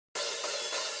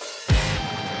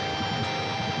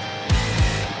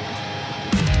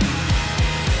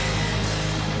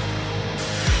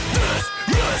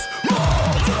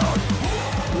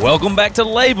Welcome back to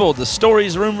Labeled, the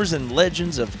stories, rumors, and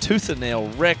legends of Tooth and Nail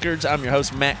Records. I'm your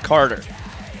host, Matt Carter.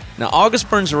 Now,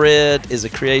 August Burns Red is a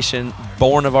creation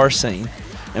born of our scene,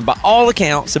 and by all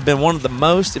accounts have been one of the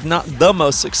most, if not the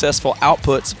most successful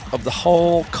outputs of the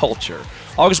whole culture.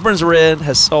 August Burns Red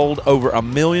has sold over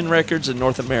 1 million records in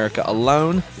North America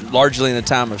alone, largely in the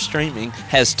time of streaming,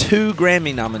 has 2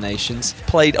 Grammy nominations,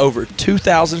 played over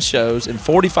 2,000 shows in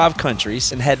 45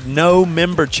 countries, and had no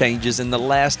member changes in the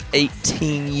last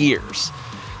 18 years.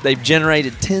 They've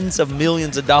generated tens of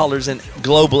millions of dollars in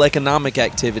global economic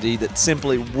activity that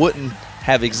simply wouldn't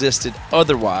have existed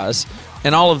otherwise,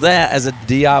 and all of that as a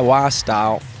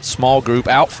DIY-style small group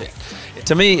outfit.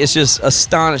 To me, it's just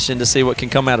astonishing to see what can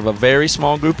come out of a very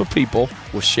small group of people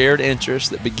with shared interests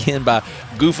that begin by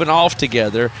goofing off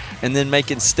together and then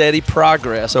making steady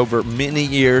progress over many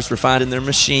years, refining their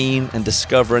machine and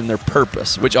discovering their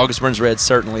purpose, which August Burns Red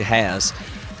certainly has.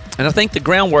 And I think the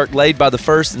groundwork laid by the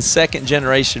first and second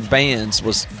generation bands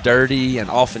was dirty and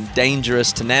often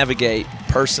dangerous to navigate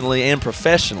personally and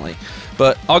professionally.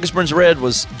 But August Burns Red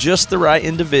was just the right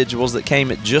individuals that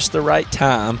came at just the right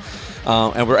time,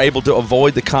 and we're able to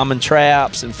avoid the common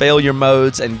traps and failure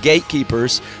modes and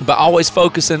gatekeepers by always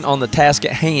focusing on the task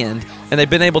at hand. And they've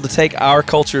been able to take our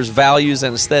culture's values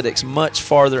and aesthetics much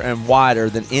farther and wider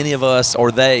than any of us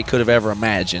or they could have ever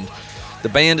imagined. The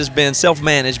band has been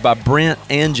self-managed by Brent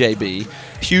and JB.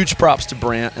 Huge props to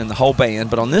Brent and the whole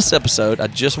band. But on this episode, I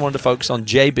just wanted to focus on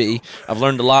JB. I've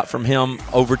learned a lot from him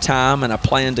over time, and I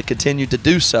plan to continue to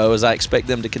do so as I expect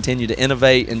them to continue to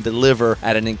innovate and deliver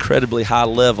at an incredibly high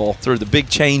level through the big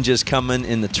changes coming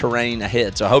in the terrain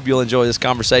ahead. So I hope you'll enjoy this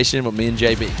conversation with me and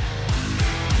JB.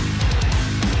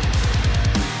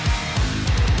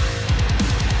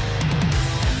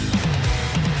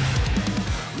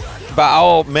 By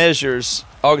all measures,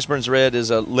 August Burns Red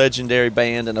is a legendary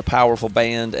band and a powerful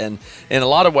band, and in a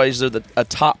lot of ways, they're a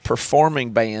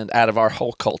top-performing band out of our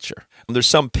whole culture. There's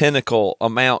some pinnacle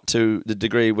amount to the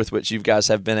degree with which you guys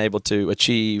have been able to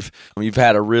achieve. You've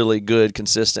had a really good,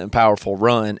 consistent, and powerful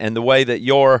run, and the way that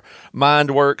your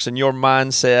mind works and your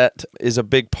mindset is a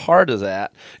big part of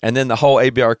that, and then the whole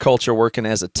ABR culture working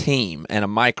as a team and a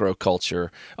microculture.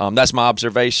 That's my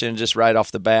observation just right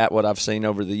off the bat, what I've seen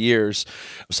over the years.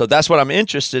 So that's what I'm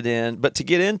interested in, but to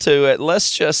get into it,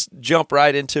 let's just jump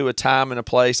right into a time and a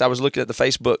place. I was looking at the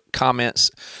Facebook comments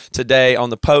today on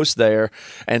the post there,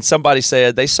 and somebody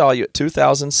said they saw you at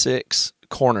 2006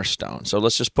 Cornerstone. So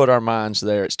let's just put our minds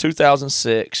there. It's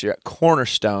 2006. You're at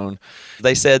Cornerstone.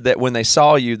 They said that when they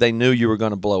saw you, they knew you were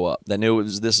going to blow up. They knew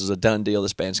this is a done deal.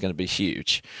 This band's going to be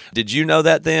huge. Did you know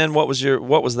that then? What was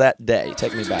that day?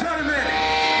 Take me back.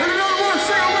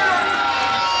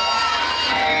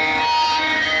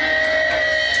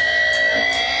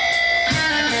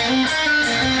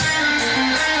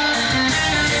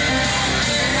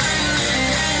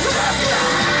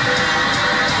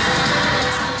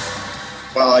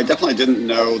 Well, I definitely didn't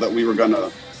know that we were going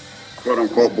to, quote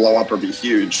unquote, blow up or be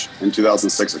huge in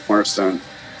 2006 at Cornerstone.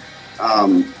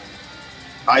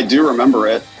 I do remember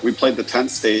it. We played the 10th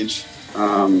stage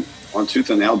on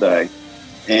Tooth and Nail Day,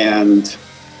 and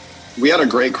we had a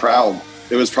great crowd.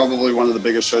 It was probably one of the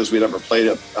biggest shows we'd ever played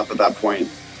up at that point.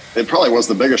 It probably was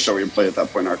the biggest show we played at that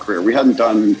point in our career. We hadn't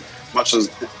done much as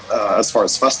far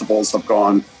as festivals have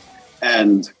gone,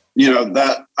 and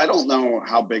that I don't know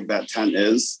how big that tent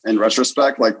is in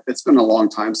retrospect. Like, it's been a long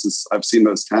time since I've seen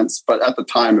those tents, but at the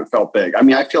time it felt big. I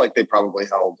mean, I feel like they probably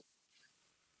held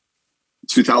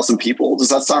 2,000 people. Does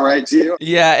that sound right to you?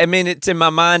 Yeah, I mean, it's in my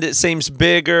mind, it seems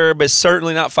bigger, but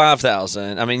certainly not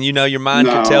 5,000. I mean, your mind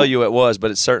could tell you it was, but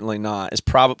it's certainly not. It's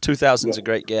probably 2,000 is a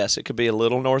great guess. It could be a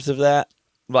little north of that,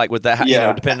 like with that,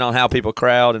 depending on how people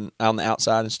crowd and on the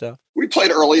outside and stuff. We played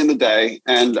early in the day,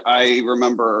 and I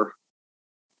remember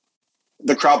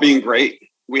the crowd being great.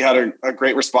 We had a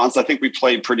great response. I think we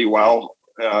played pretty well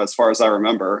as far as I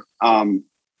remember. And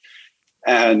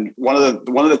one of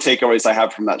the takeaways I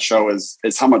have from that show is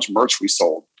how much merch we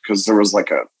sold, because there was like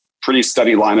a pretty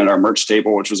steady line at our merch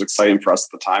table, which was exciting for us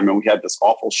at the time. And we had this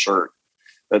awful shirt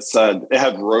that said, it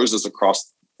had roses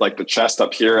across like the chest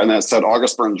up here, and then it said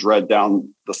August Burns Red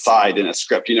down the side in a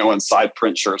script, when side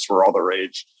print shirts were all the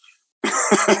rage.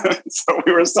 So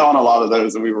we were selling a lot of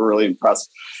those, and we were really impressed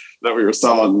that we were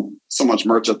selling so much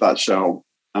merch at that show.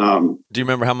 Do you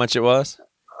remember how much it was?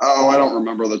 Oh, I don't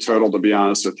remember the total, to be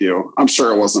honest with you. I'm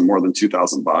sure it wasn't more than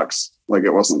 $2,000. Like,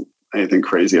 it wasn't anything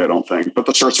crazy, I don't think. But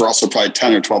the shirts were also probably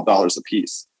 $10 or $12 a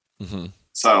piece. Mm-hmm.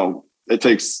 So it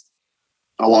takes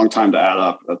a long time to add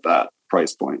up at that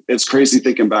price point. It's crazy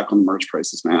thinking back on the merch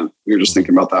prices, man. We were just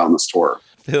thinking about that on this tour.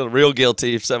 Feel real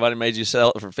guilty if somebody made you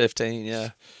sell it for $15. Yeah.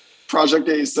 Project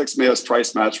 86 made us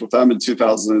price match with them in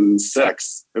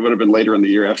 2006. It would have been later in the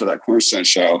year after that Cornerstone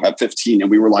show at 15.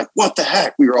 And we were like, what the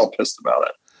heck? We were all pissed about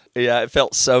it. Yeah, it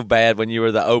felt so bad when you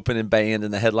were the opening band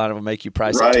and the headliner would make you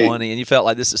price at 20, and you felt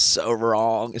like this is so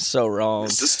wrong. It's so wrong.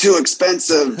 This is too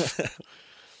expensive.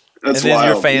 And then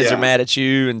wild. Your fans are mad at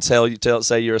you and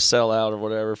say you're a sellout or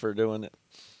whatever for doing it.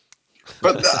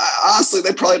 But honestly,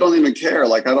 they probably don't even care.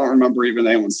 Like, I don't remember even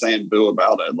anyone saying boo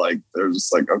about it. Like, they're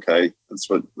just like, okay, that's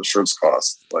what the shirts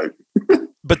cost. Like,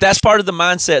 but that's part of the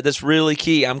mindset that's really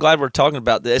key. I'm glad we're talking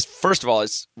about this. First of all,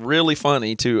 it's really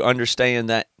funny to understand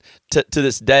that to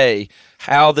this day,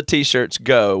 how the T-shirts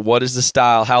go, what is the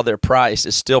style, how they're priced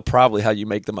is still probably how you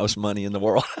make the most money in the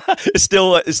world. it's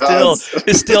still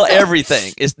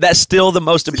everything. That's still the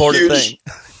most important thing.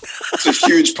 It's a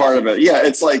huge part of it. Yeah,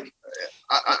 it's like,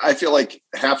 I feel like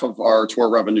half of our tour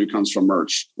revenue comes from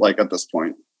merch, like at this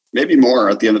point, maybe more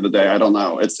at the end of the day. I don't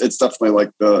know. It's definitely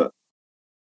like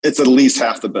it's at least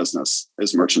half the business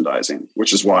is merchandising,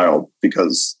 which is wild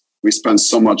because we spend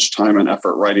so much time and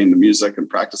effort writing the music and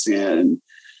practicing it and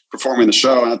performing the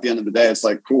show. And at the end of the day, it's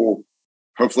like, cool.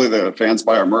 Hopefully the fans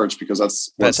buy our merch because that's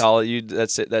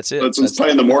it. That's what's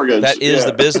paying the mortgage. That is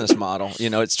the business model.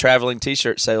 It's traveling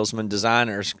T-shirt salesmen,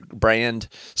 designers, brand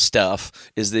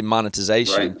stuff is the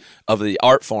monetization of the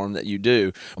art form that you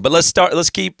do. But let's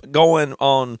keep going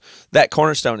on that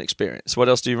Cornerstone experience. What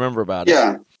else do you remember about it?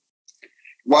 Yeah.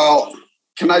 Well,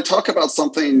 can I talk about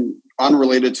something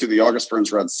unrelated to the August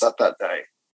Burns Red set that day?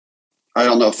 I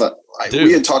don't know if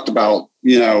we had talked about,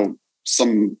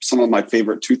 some of my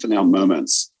favorite Tooth and Nail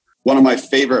moments. One of my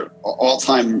favorite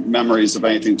all-time memories of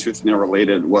anything Tooth and Nail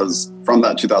related was from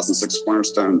that 2006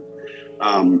 Cornerstone.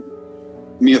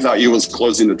 Me Without You was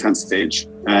closing the 10th stage,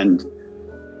 and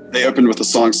they opened with the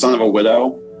song Son of a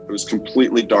Widow. It was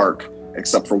completely dark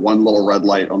except for one little red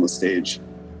light on the stage.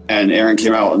 And Aaron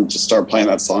came out and just started playing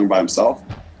that song by himself.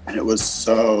 And it was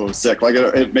so sick. Like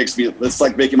it's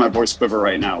like making my voice quiver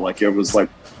right now. Like it was like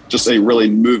just a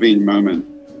really moving moment.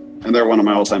 And they're one of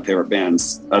my all-time favorite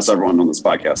bands, as everyone on this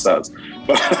podcast says.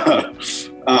 But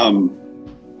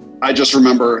I just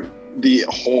remember the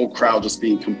whole crowd just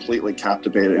being completely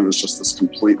captivated. It was just this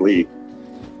completely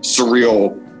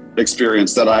surreal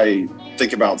experience that I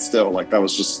think about still. Like that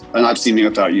was just, and I've seen Me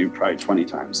Without You probably 20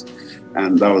 times.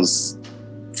 And that was,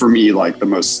 for me, like the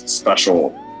most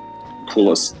special,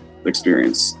 coolest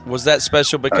experience. Was that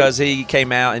special because he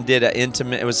came out and did an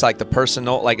intimate, it was like the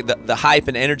personal, like the hype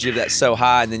and energy of that so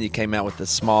high, and then you came out with the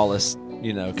smallest,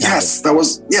 Yes, it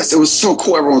was so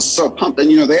cool. Everyone was so pumped.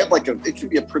 And, they had it can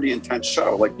be a pretty intense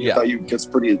show. Like, Without You gets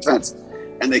pretty intense.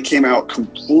 And they came out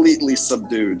completely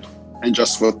subdued and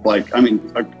just with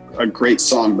a great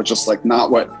song, but just like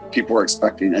not what people were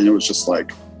expecting. And it was just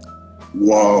like,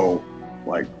 whoa,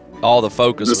 like all the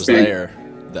focus was there.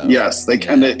 Though. Yes, they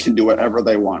can do whatever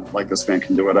they want. Like this band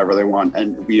can do whatever they want,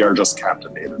 and we are just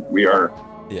captivated. We are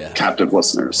captive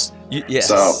listeners. Yes.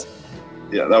 So,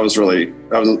 that's probably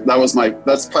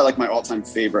like my all-time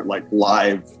favorite like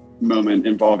live moment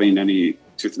involving any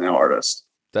Tooth and Nail artist.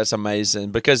 That's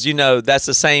amazing because, that's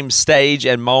the same stage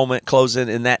and moment closing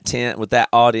in that tent with that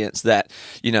audience that,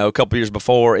 a couple years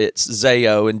before it's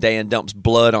Zayo and Dan dumps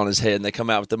blood on his head and they come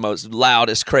out with the most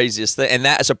loudest, craziest thing. And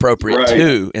that's appropriate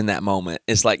too in that moment.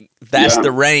 It's like, that's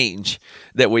the range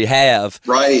that we have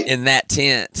in that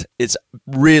tent. It's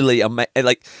really amazing.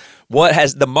 Like what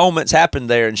has the moments happened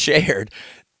there and shared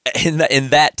in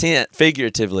that tent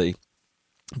figuratively.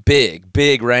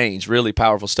 Big range, really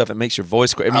powerful stuff. It makes your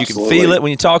voice. I mean, you can feel it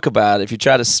when you talk about it. If you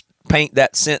try to paint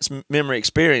that sense memory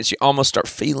experience, you almost start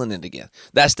feeling it again.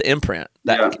 That's the imprint.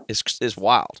 That is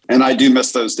wild. And I do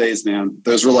miss those days, man.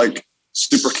 Those were like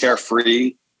super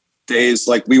carefree days.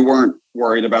 Like we weren't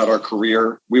worried about our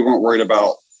career. We weren't worried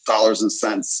about dollars and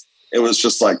cents. It was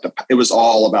just like it was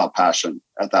all about passion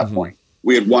at that point.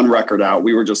 We had one record out.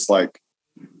 We were just like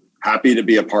happy to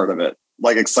be a part of it,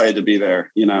 like excited to be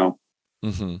there,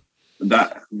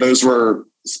 Those were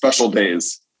special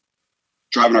days,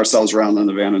 driving ourselves around in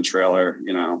the van and trailer,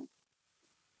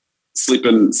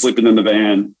 sleeping in the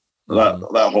van,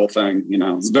 that whole thing,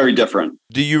 it's very different.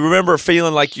 Do you remember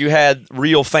feeling like you had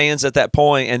real fans at that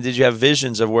point, and did you have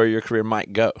visions of where your career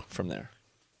might go from there?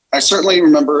 I certainly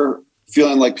remember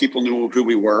feeling like people knew who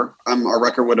we were. Our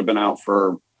record would have been out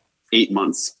for 8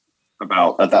 months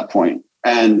at that point.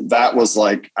 And that was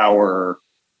like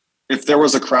if there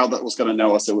was a crowd that was going to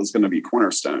know us, it was going to be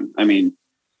Cornerstone. I mean,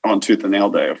 on Tooth and Nail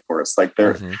Day, of course, like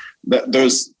that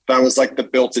was like the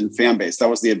built-in fan base. That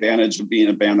was the advantage of being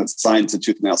a band that's signed to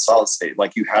Tooth and Nail Solid State.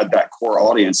 Like you had that core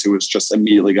audience who was just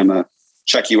immediately going to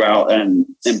check you out and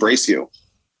embrace you.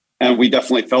 And we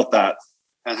definitely felt that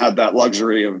and had that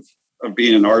luxury of of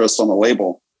being an artist on the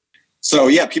label. So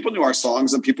yeah, people knew our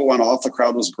songs and people went off. The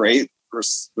crowd was great.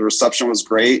 The reception was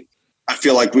great. I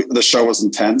feel like the show was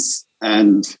intense,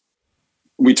 and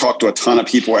we talked to a ton of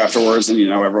people afterwards, and,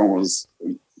 everyone was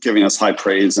giving us high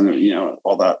praise, and,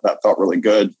 all that felt really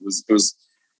good. It was,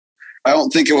 I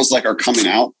don't think it was like our coming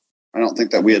out. I don't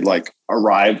think that we had like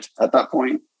arrived at that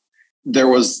point. There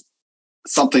was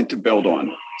something to build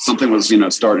on. Something was,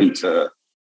 starting to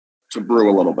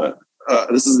brew a little bit.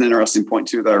 This is an interesting point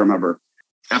too, that I remember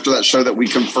after that show that we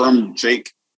confirmed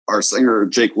Jake, our singer,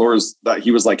 Jake Lors, that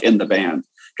he was like in the band,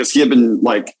 because he had been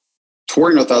like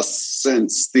touring with us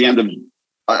since the end of,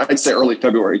 I'd say early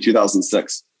February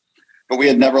 2006, but we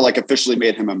had never like officially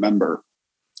made him a member.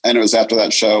 And it was after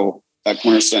that show at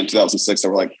Cornerstone in 2006 that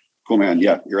we're like, cool, man,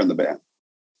 yeah, you're in the band.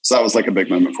 So that was like a big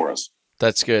moment for us.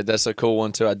 That's good. That's a cool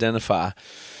one to identify.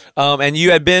 And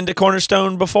you had been to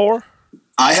Cornerstone before?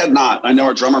 I had not. I know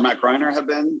our drummer, Matt Greiner, had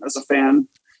been as a fan.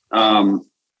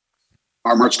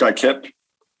 Our merch guy, Kip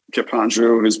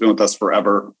Handrew, who's been with us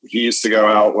forever, he used to go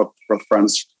out with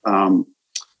friends from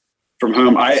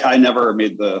whom I never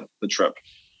made the trip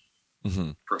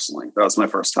personally. That was my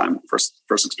first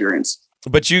experience.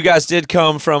 But you guys did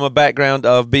come from a background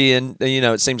of being,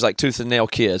 it seems like tooth and nail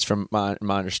kids from my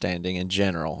understanding in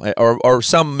general, or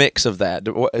some mix of that.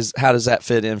 How does that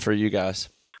fit in for you guys?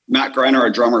 Matt Greiner, our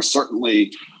drummer,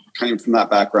 certainly came from that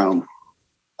background.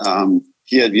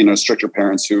 He had, stricter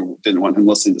parents who didn't want him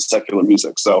listening to secular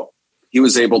music. So he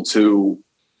was able to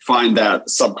find that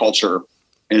subculture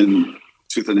in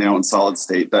Tooth and Nail and Solid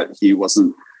State that he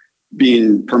wasn't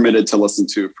being permitted to listen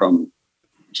to from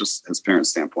just his parents'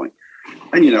 standpoint.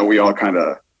 And, we all kind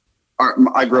of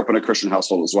I grew up in a Christian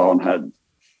household as well, and had,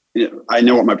 I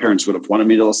know what my parents would have wanted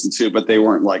me to listen to, but they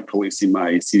weren't like policing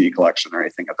my CD collection or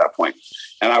anything at that point.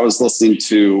 And I was listening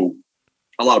to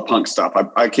a lot of punk stuff.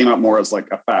 I came out more as like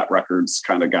a Fat Records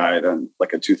kind of guy than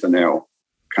like a Tooth and Nail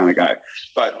kind of guy.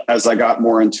 But as I got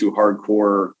more into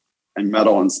hardcore and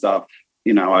metal and stuff,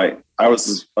 I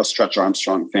was a Stretch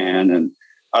Armstrong fan, and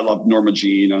I loved Norma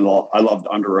Jean, and I loved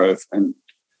Under Oath. And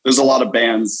there's a lot of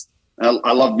bands.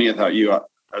 I love Me Without You,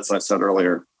 as I said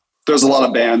earlier. There's a lot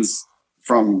of bands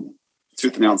from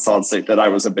Tooth and Nail and Solid State that I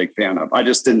was a big fan of. I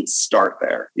just didn't start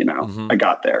there, I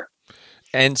got there.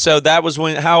 And so that was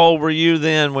how old were you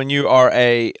then when you are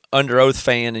a Under Oath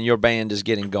fan and your band is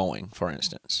getting going, for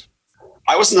instance?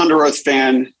 I was an Under Oath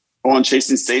fan on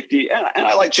Chasing Safety, and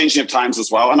I like Changing of Times as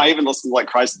well. And I even listened to like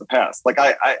Cries of the Past. Like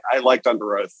I liked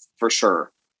Under Oath for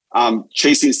sure.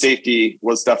 Chasing Safety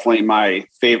was definitely my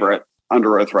favorite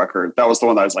Under Oath record. That was the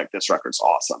one that I was like, this record's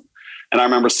awesome. And I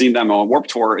remember seeing them on Warped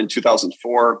Tour in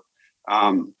 2004.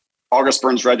 August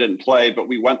Burns Red didn't play, but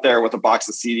we went there with a box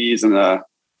of CDs and a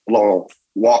little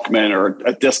Walkman or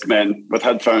a Discman with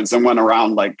headphones, and went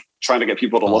around like trying to get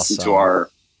people to listen to our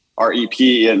EP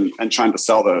and trying to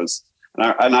sell those.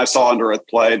 And I saw Under Oath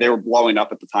play. They were blowing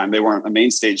up at the time. They weren't a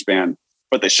main stage band,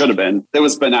 but they should have been. It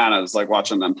was bananas, like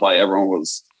watching them play. Everyone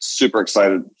was super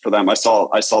excited for them. I saw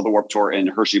the Warped Tour in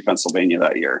Hershey, Pennsylvania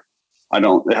that year.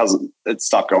 It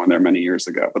stopped going there many years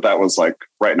ago, but that was like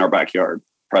right in our backyard,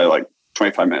 probably like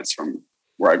 25 minutes from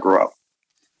where I grew up.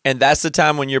 And that's the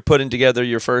time when you're putting together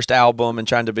your first album and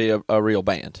trying to be a real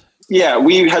band. Yeah,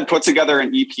 we had put together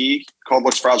an EP called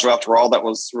Looks Fragile After All that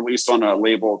was released on a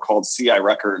label called CI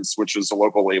Records, which is a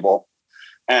local label.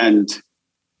 And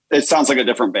it sounds like a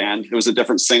different band. It was a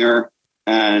different singer,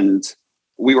 and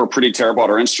we were pretty terrible at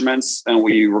our instruments, and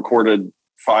we recorded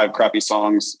 5 crappy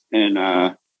songs in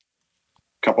a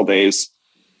couple days.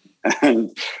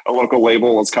 And a local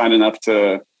label was kind enough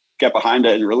to get behind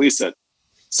it and release it.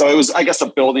 So it was, I guess, a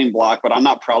building block, but I'm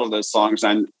not proud of those songs.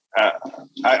 And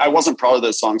I wasn't proud of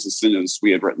those songs as soon as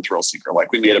we had written Thrill Seeker.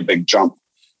 Like, we made a big jump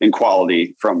in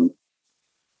quality from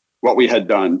what we had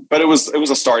done, but it was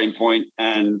a starting point,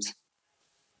 and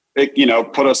it,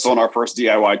 put us on our first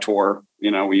DIY tour.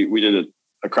 We did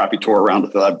a crappy tour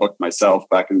around that I booked myself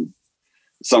back in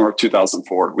summer of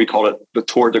 2004. We called it the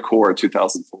Tour de Core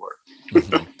 2004.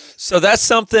 So that's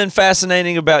something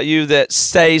fascinating about you that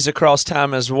stays across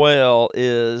time as well,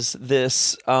 is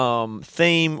this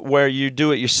theme where you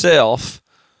do it yourself,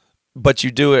 but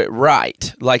you do it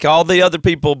right. Like all the other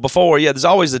people before, there's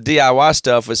always the DIY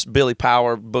stuff with Billy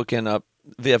Power booking a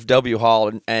VFW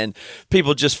hall and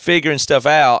people just figuring stuff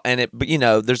out. And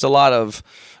there's a lot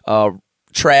of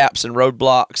traps and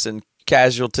roadblocks and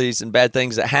casualties and bad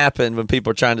things that happen when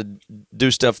people are trying to do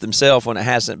stuff themselves when it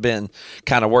hasn't been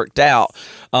kind of worked out.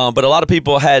 But a lot of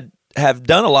people have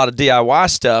done a lot of DIY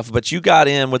stuff, but you got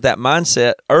in with that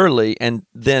mindset early, and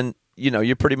then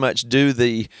you pretty much do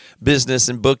the business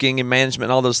and booking and management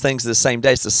and all those things the same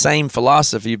day. It's the same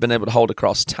philosophy you've been able to hold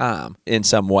across time in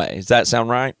some way. Does that sound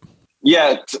right?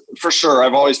 Yeah, for sure.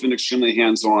 I've always been extremely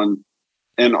hands-on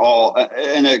and all,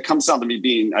 and it comes down to me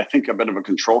being, I think, a bit of a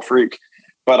control freak,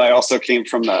 but I also came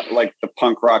from the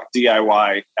punk rock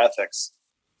DIY ethics,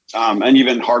 and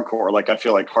even hardcore. Like, I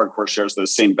feel like hardcore shares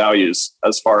those same values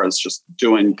as far as just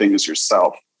doing things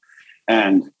yourself.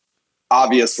 And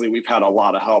obviously we've had a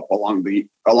lot of help along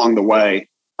the way.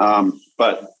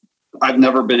 But I've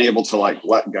never been able to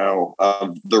let go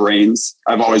of the reins.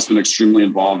 I've always been extremely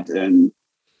involved in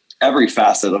every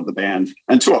facet of the band,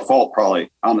 and to a fault, probably,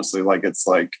 honestly. It's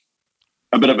like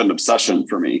a bit of an obsession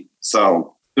for me.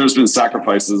 So there's been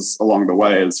sacrifices along the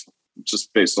way. It's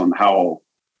just based on how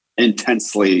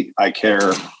intensely I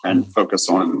care and focus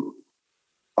on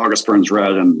August Burns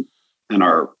Red and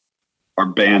our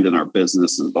band and our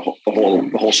business and the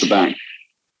whole shebang.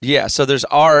 Yeah, so there's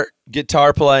art,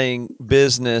 guitar playing,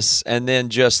 business, and then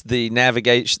just the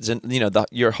navigations and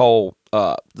your whole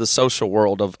the social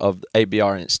world of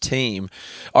ABR and its team.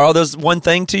 Are all those one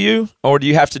thing to you, or do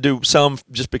you have to do some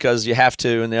just because you have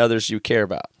to, and the others you care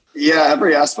about? Yeah,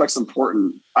 every aspect's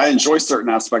important. I enjoy certain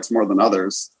aspects more than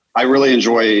others. I really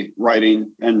enjoy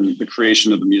writing and the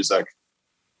creation of the music,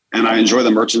 and I enjoy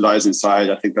the merchandising side.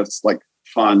 I think that's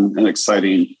fun and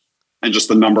exciting, and just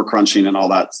the number crunching and all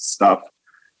that stuff.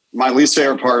 My least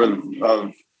favorite part of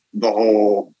the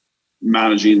whole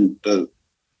managing the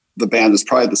band is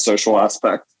probably the social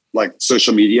aspect.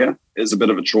 Social media is a bit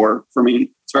of a chore for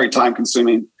me. It's very time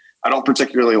consuming. I don't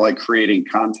particularly like creating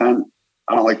content.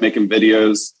 I don't like making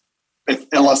videos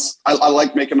unless I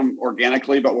like making them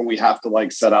organically, but when we have to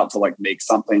set out to make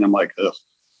something, I'm like, ugh.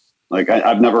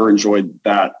 I've never enjoyed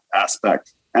that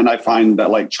aspect. And I find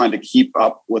that trying to keep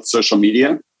up with social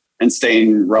media and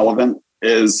staying relevant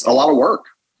is a lot of work.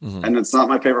 Mm-hmm. And it's not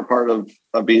my favorite part of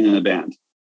being in a band,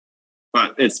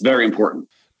 but it's very important.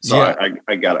 So yeah.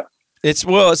 I get it.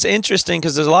 It's interesting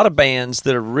because there's a lot of bands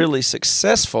that are really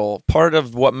successful. Part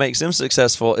of what makes them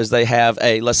successful is they have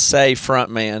a, let's say,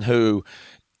 frontman who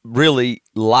really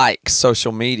likes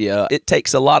social media. It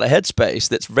takes a lot of headspace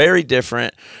that's very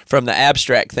different from the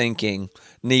abstract thinking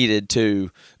needed to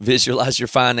visualize your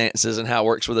finances and how it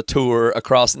works with a tour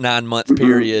across 9-month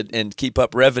period and keep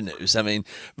up revenues. I mean,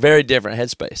 very different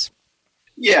headspace.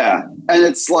 Yeah. And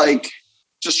it's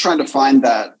just trying to find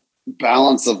that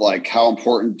balance of how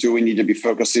important do we need to be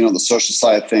focusing on the social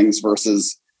side of things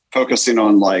versus focusing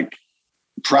on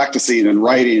practicing and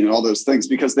writing and all those things,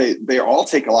 because they all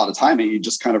take a lot of time, and you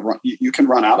just kind of you can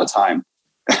run out of time.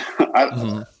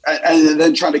 And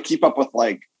then trying to keep up with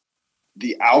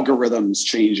the algorithms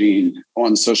changing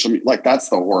on social media. That's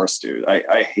the worst, dude.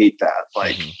 I hate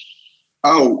that.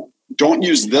 Oh, don't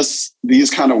use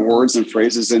these kind of words and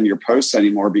phrases in your posts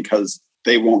anymore because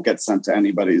they won't get sent to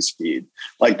anybody's feed.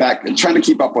 That, trying to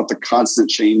keep up with the constant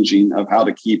changing of how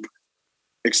to keep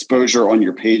exposure on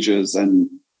your pages and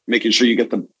making sure you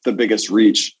get the biggest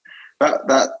reach.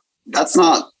 That's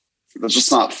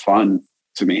just not fun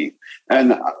to me.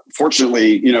 And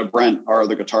fortunately, Brent, our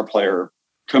other guitar player,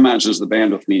 co-manages the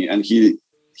band with me, and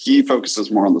he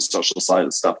focuses more on the social side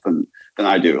of stuff than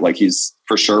I do. He's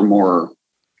for sure more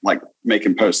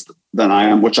making posts than I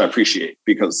am, which I appreciate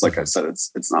because, like I said,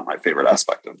 it's not my favorite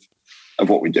aspect of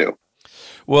what we do.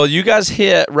 Well, you guys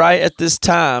hit right at this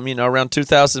time, around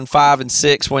 2005 and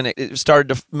 6 when it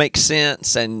started to make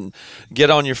sense and get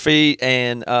on your feet.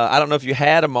 And I don't know if you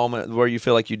had a moment where you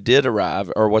feel like you did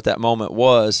arrive or what that moment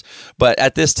was, but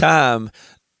at this time,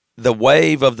 the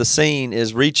wave of the scene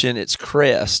is reaching its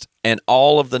crest, and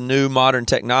all of the new modern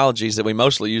technologies that we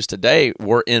mostly use today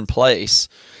were in place.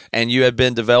 And you had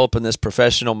been developing this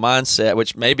professional mindset,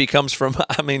 which maybe comes from,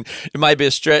 it might be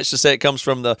a stretch to say it comes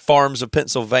from the farms of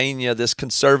Pennsylvania, this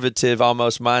conservative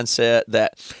almost mindset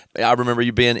that I remember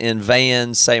you being in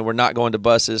vans saying we're not going to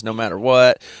buses no matter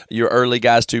what. Your early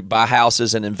guys to buy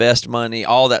houses and invest money,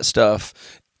 all that stuff.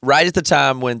 Right at the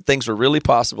time when things were really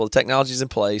possible, the technology's in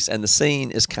place, and the scene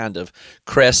is kind of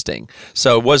cresting.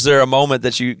 So was there a moment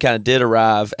that you kind of did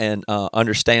arrive and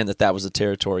understand that was the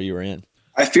territory you were in?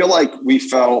 I feel like we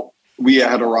felt we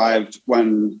had arrived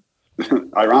when,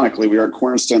 ironically, we were at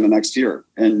Cornerstone the next year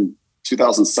in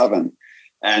 2007.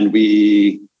 And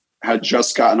we had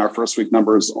just gotten our first week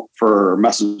numbers for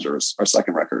Messengers, our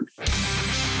second record.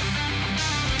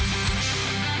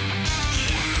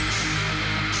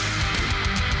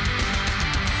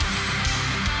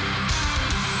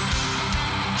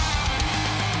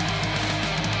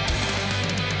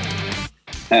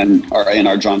 And our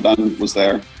A&R John Dunn was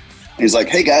there. And he's like,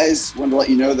 "Hey guys, wanted to let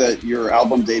you know that your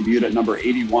album debuted at number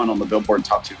 81 on the Billboard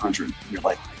Top 200. And you're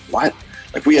like, what?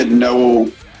 Like, we had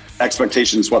no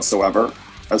expectations whatsoever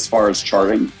as far as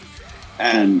charting.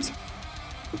 And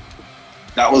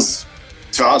that was,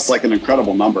 to us, like an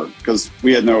incredible number, because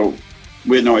we had no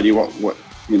idea what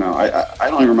I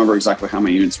don't even remember exactly how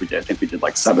many units we did. I think we did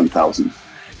like 7,000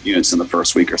 units in the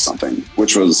first week or something,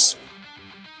 which was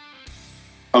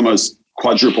almost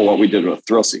quadruple what we did with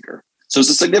Thrill Seeker. So it's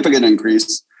a significant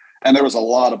increase. And there was a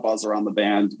lot of buzz around the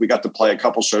band. We got to play a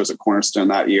couple shows at Cornerstone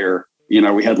that year.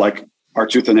 We had like our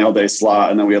Tooth and Nail Day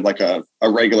slot, and then we had like a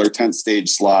regular tent stage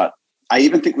slot. I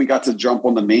even think we got to jump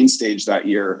on the main stage that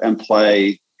year and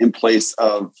play in place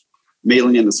of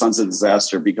Mailing and the Sons of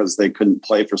Disaster, because they couldn't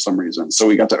play for some reason. So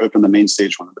we got to open the main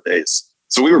stage one of the days.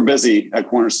 So we were busy at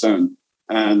Cornerstone,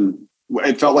 and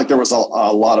it felt like there was a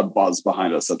lot of buzz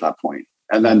behind us at that point.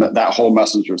 And then that whole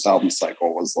Messengers album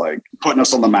cycle was like putting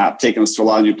us on the map, taking us to a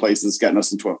lot of new places, getting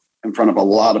us in front of a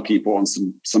lot of people, and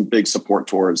some big support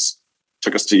tours.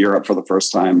 Took us to Europe for the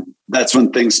first time. That's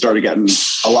when things started getting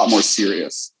a lot more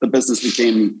serious. The business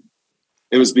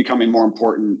was becoming more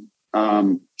important.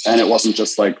 And it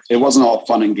wasn't all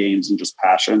fun and games and just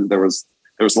passion. There was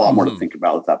a lot more to think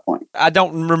about at that point. I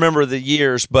don't remember the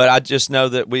years, but I just know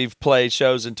that we've played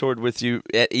shows and toured with you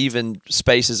at even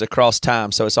spaces across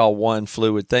time. So it's all one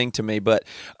fluid thing to me. But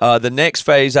the next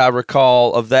phase I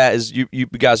recall of that is you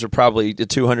guys are probably the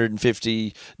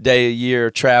 250 day a year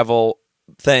travel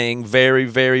thing, very,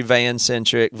 very van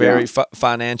centric, very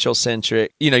financial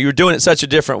centric. You were doing it such a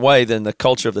different way than the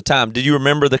culture of the time. Did you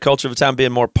remember the culture of the time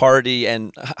being more party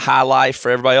and high life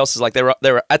for everybody else? Is like they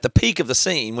were at the peak of the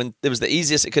scene when it was the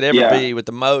easiest it could ever be, with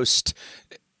the most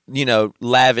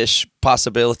lavish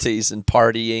possibilities and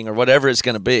partying or whatever it's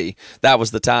going to be. That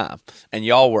was the time, and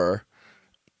y'all were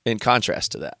in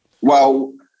contrast to that.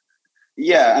 Well,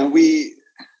 yeah, and we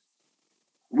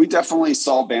definitely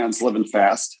saw bands living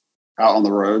fast out on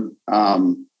the road.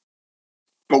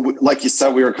 But like you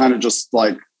said, we were kind of just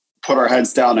like put our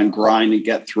heads down and grind and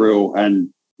get through and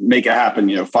make it happen.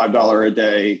 $5 a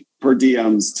day per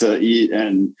diems to eat,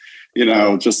 and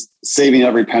just saving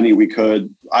every penny we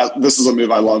could. This is a move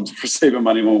I loved for saving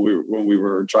money when we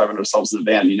were driving ourselves in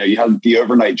the van. You had the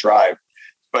overnight drive,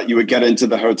 but you would get into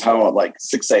the hotel at like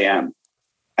 6 a.m.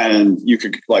 and you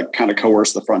could like kind of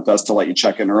coerce the front desk to let you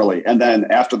check in early. And then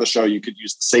after the show, you could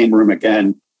use the same room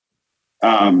again,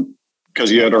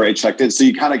 because you had already checked in. So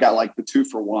you kind of got like the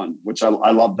 2-for-1, which I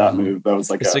love that move. That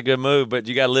was like it's a good move, but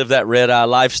you got to live that red eye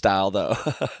lifestyle though.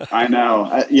 I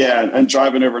know. Yeah. And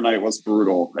driving overnight was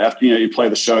brutal. After, you play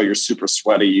the show, you're super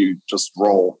sweaty. You just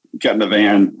roll, get in the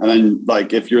van. And then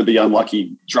like, if you're the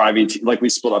unlucky driving team, like we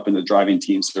split up into driving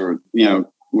teams. So,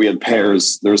 we had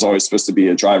pairs. There was always supposed to be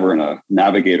a driver and a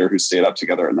navigator who stayed up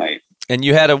together at night. And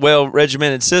you had a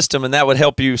well-regimented system, and that would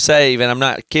help you save. And I'm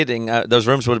not kidding. Those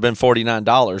rooms would have been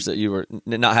 $49 that you were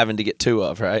not having to get two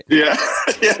of, right? Yeah.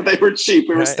 Yeah, they were cheap.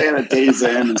 We were staying at Days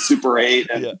Inn and Super 8.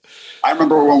 And I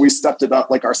remember when we stepped it up,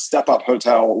 like our step-up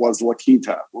hotel was La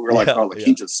Quinta. We were like, La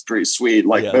Quinta's pretty sweet.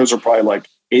 Like those are probably like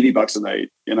 $80 a night,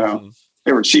 Mm-hmm.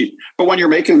 They were cheap. But when you're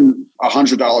making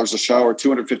 $100 a show or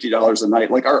 $250 a night,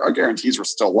 like our guarantees were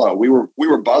still low. We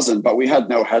were buzzing, but we had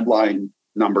no headline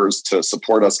numbers to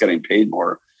support us getting paid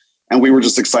more. And we were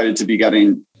just excited to be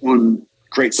getting on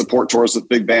great support tours with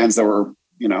big bands that were,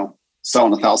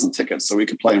 selling 1,000 tickets so we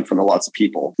could play in front of lots of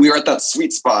people. We were at that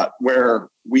sweet spot where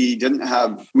we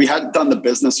hadn't done the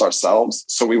business ourselves.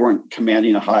 So we weren't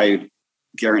commanding a high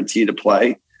guarantee to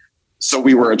play. So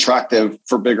we were attractive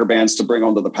for bigger bands to bring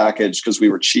onto the package because we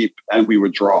were cheap and we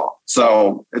would draw.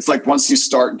 So it's like once you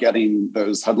start getting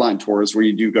those headline tours where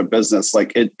you do good business,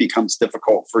 like it becomes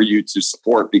difficult for you to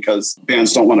support because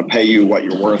bands don't want to pay you what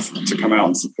you're worth to come out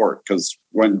and support. Because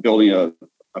when building a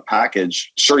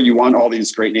package, sure, you want all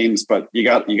these great names, but you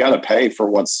got to pay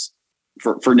for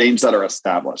for names that are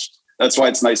established. That's why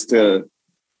it's nice to,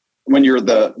 when you're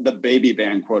the baby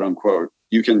band, quote unquote,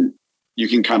 you can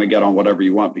kind of get on whatever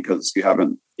you want because you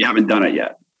haven't done it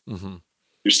yet. Mm-hmm.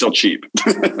 You're still cheap.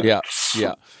 Yeah.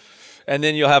 And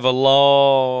then you'll have a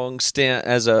long stint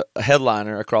as a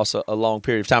headliner across a long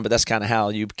period of time, but that's kind of how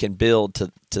you can build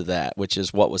to that, which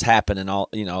is what was happening all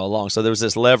along. So there was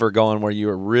this lever going where you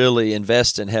were really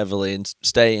investing heavily and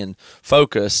staying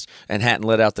focused and hadn't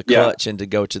let out the clutch and to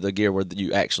go to the gear where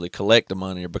you actually collect the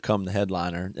money or become the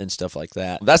headliner and stuff like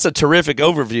that. That's a terrific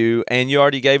overview, and you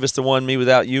already gave us the one Me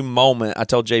Without You moment. I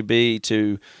told JB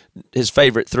to his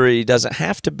favorite 3 doesn't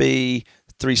have to be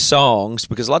 3 songs,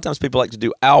 because a lot of times people like to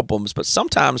do albums, but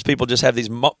sometimes people just have these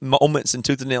moments in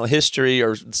Tooth and Nail history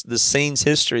or the scene's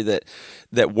history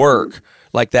that work,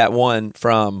 like that one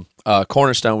from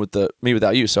Cornerstone with the Me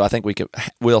Without You. So I think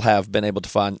we'll have been able to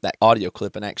find that audio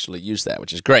clip and actually use that,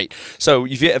 which is great. So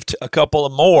if you have a couple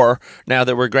of more now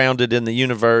that we're grounded in the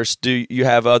universe, do you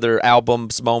have other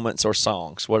albums, moments, or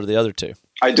songs? What are the other two?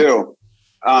 I do.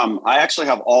 I actually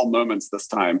have all moments this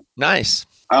time. Nice.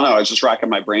 I don't know. I was just racking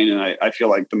my brain, and I feel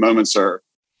like the moments they're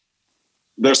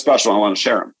special. I want to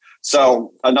share them.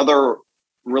 So another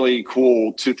really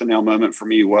cool tooth and nail moment for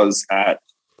me was at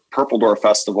Purple Door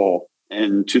Festival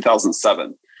in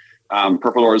 2007.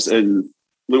 Purple Door is in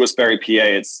Lewisberry, PA.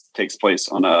 It takes place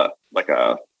on a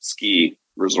ski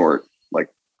resort, like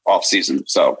off season.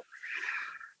 So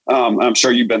I'm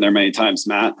sure you've been there many times,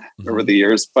 Matt, over the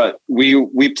years. But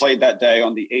we played that day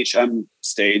on the HM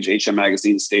stage, HM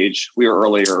Magazine stage. We were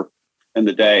earlier in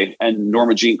the day, and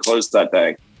Norma Jean closed that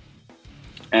day.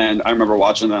 And I remember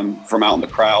watching them from out in the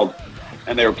crowd,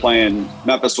 and they were playing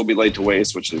Memphis Will Be Laid to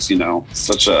Waste, which is,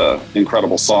 such a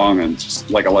incredible song and just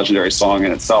like a legendary song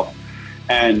in itself.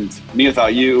 And Me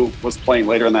Without You was playing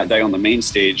later in that day on the main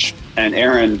stage, and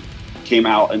Aaron came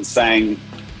out and sang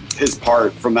his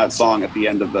part from that song at the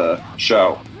end of the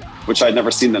show, which I'd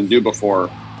never seen them do before.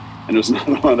 And it was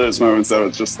another one of those moments that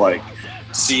was just like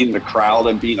seeing the crowd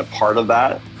and being a part of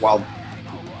that, while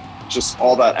just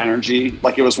all that energy.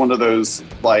 Like, it was one of those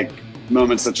like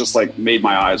moments that just like made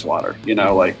my eyes water,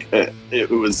 like it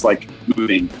was like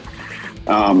moving.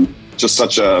 Just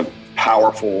such a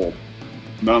powerful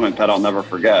moment that I'll never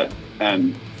forget.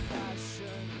 And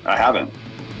I haven't.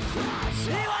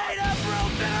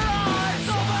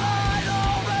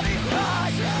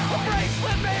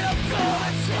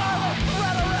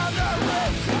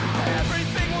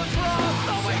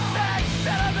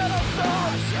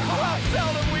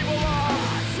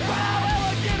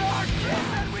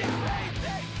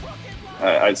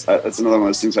 It's another one of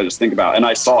those things I just think about. And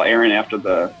I saw Aaron after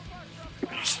the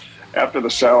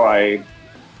show.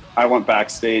 I went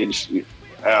backstage,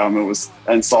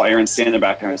 and saw Aaron standing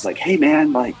back there. I was like, "Hey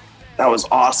man, like that was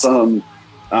awesome.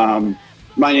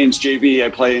 My name's JB. I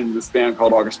play in this band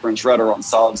called August Burns Red on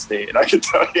Solid State." And I could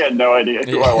tell he had no idea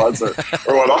who I was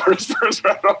or what August Burns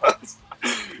Red was.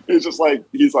 He's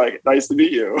like, "Nice to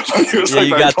meet you." He was you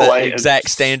got the exact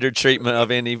standard treatment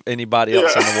of anybody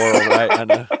else in the world, right? I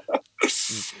know.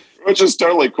 Which is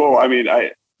totally cool. I mean,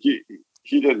 he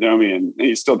didn't know me, and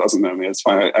he still doesn't know me. It's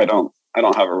fine. I don't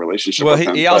have a relationship with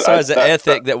him. He also has an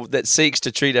ethic that seeks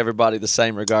to treat everybody the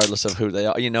same regardless of who they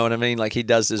are. You know what I mean? Like, he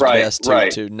does his best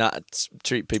to not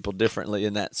treat people differently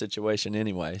in that situation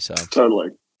anyway. So totally.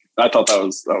 I thought that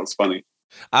was funny.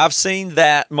 I've seen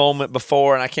that moment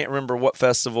before, and I can't remember what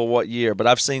festival, what year, but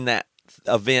I've seen that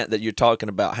event that you're talking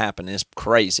about happen. It's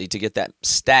crazy to get that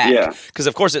stack, because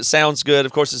of course it sounds good,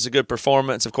 of course it's a good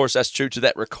performance, of course that's true to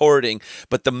that recording,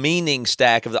 but the meaning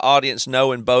stack of the audience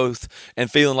knowing both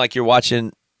and feeling like you're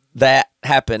watching that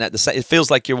happen at the same, it feels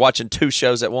like you're watching two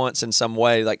shows at once in some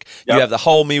way. Like, you have the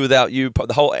whole Me Without You,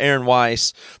 the whole Aaron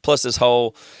Weiss, plus this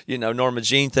whole Norma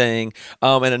Jean thing.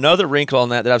 And another wrinkle on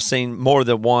that I've seen more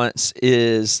than once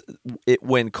is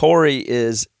when Corey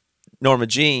is Norma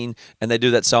Jean and they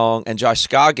do that song, and Josh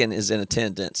Scoggin is in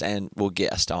attendance and will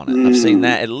guest on it. I've seen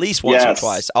that at least once or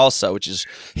twice also, which is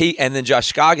and then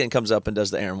Josh Scoggin comes up and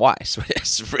does the Aaron Weiss.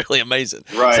 It's really amazing.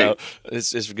 Right. So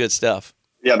it's good stuff.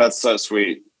 Yeah, that's so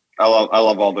sweet. I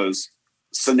love all those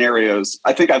scenarios.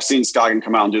 I think I've seen Scoggin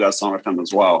come out and do that song with him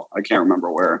as well. I can't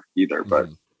remember where either, but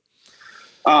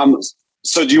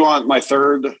so do you want my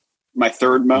third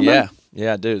moment?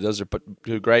 Yeah, dude, those are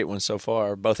two great ones so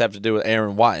far. Both have to do with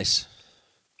Aaron Weiss.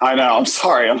 I know. I'm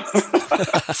sorry. I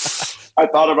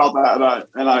thought about that,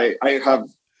 and I have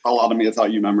a lot of Me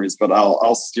Without You memories, but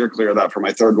I'll steer clear of that for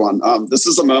my third one. This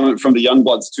is a moment from the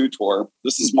Youngbloods 2 tour.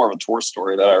 This is more of a tour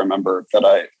story that I remember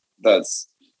that's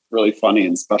really funny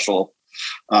and special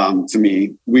to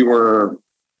me. We were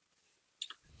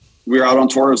out on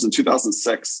tours in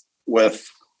 2006 with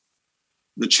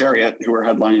the Chariot, who were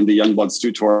headlining the Youngbloods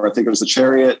 2 tour. I think it was the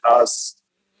Chariot, us,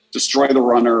 Destroy the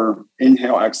Runner,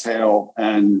 Inhale, Exhale,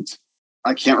 and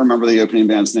I can't remember the opening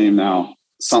band's name now.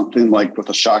 Something like with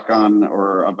a shotgun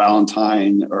or a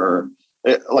Valentine, or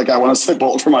I want to say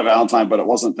Bullet for My Valentine, but it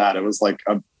wasn't that. It was like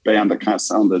a band that kind of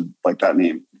sounded like that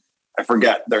name. I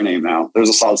forget their name now. There's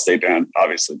a Solid State band,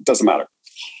 obviously. It doesn't matter.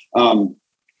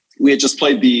 We had just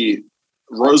played the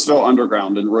Roseville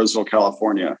Underground in Roseville,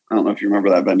 California. I don't know if you remember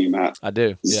that venue, Matt. I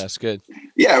do. Yeah, it's good.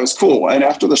 Yeah, it was cool. And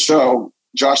after the show,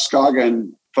 Josh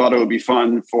Scoggin thought it would be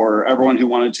fun for everyone who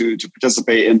wanted to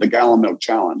participate in the Gallon Milk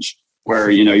Challenge, where,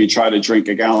 you try to drink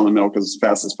a gallon of milk as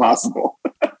fast as possible,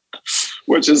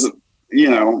 which is,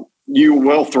 you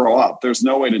will throw up. There's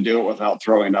no way to do it without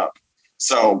throwing up.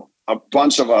 So a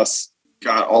bunch of us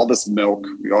got all this milk.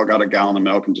 We all got a gallon of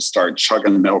milk and just started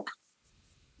chugging milk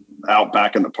out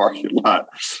back in the parking lot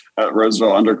at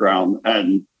Roseville Underground.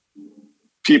 And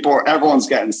everyone's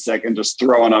getting sick and just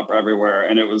throwing up everywhere.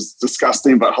 And it was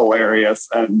disgusting, but hilarious.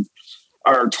 And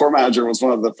our tour manager was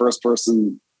one of the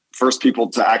first people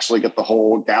to actually get the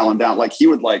whole gallon down. Like he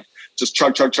would like just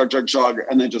chug,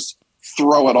 and then just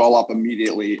throw it all up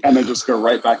immediately and then just go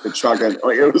right back to chugging.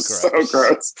 Like it was gross. So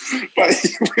gross, but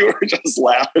we were just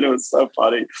laughing. It was so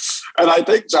funny. And I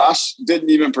think Josh didn't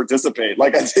even participate.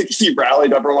 Like I think he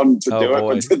rallied everyone to do it,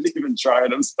 but didn't even try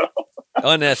it himself.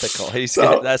 Unethical. He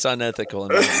said that's unethical.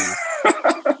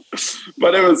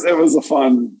 But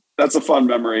that's a fun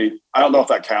memory. I don't know if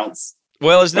that counts.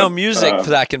 Well, there's no music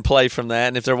that I can play from that.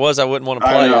 And if there was, I wouldn't want to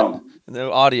play it.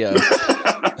 No audio.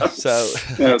 So,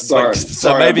 yeah, sorry.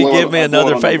 So maybe give me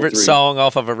another favorite song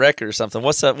off of a record or something.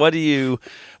 What's up?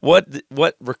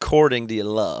 What recording do you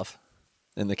love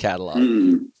in the catalog?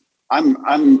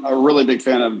 I'm a really big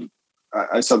fan of,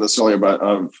 I said this earlier, but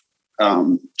of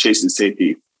Chasing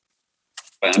Safety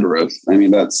by Under Oath. I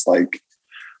mean, that's like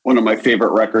one of my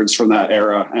favorite records from that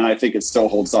era. And I think it still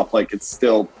holds up. Like it's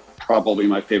still probably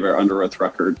my favorite Under Oath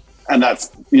record. And that's,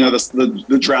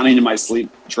 the Drowning in My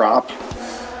Sleep drop.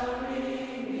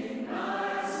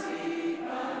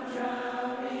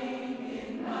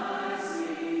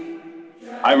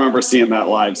 I remember seeing that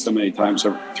live so many times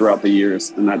throughout the years,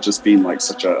 and that just being like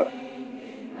such a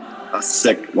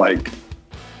sick, like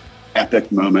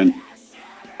epic moment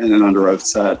in an Under Oath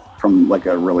set from like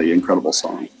a really incredible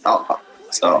song.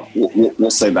 So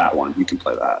we'll say that one. You can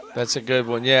play that. That's a good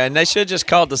one. Yeah, and they should have just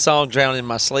called the song "Drowning in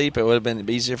My Sleep." It would have been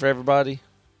easier for everybody.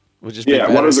 Would just be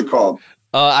better. What is it called?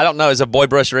 I don't know. Is it Boy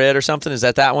Brush Red or something? Is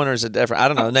that one or is it different? I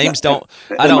don't know. Names don't.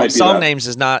 I don't. Song names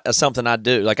is not something I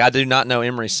do. Like I do not know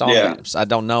Emery's song names. I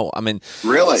don't know. I mean,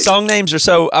 really, song names are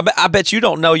so. I bet you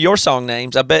don't know your song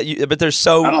names. I bet you. But there's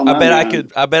so. I don't know, I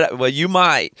could. I bet. Well, you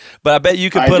might. But I bet you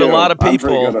could put a lot of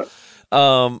people.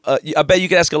 I bet you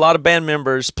could ask a lot of band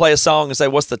members, play a song and say,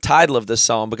 what's the title of this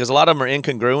song? Because a lot of them are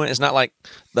incongruent. It's not like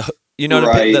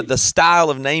the style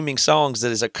of naming songs that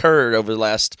has occurred over the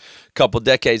last couple of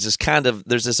decades is kind of,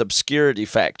 there's this obscurity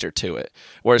factor to it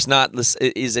where it's not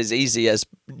it is as easy as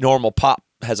normal pop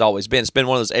has always been. It's been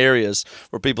one of those areas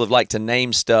where people have liked to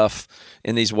name stuff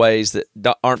in these ways that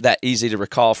aren't that easy to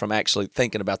recall from actually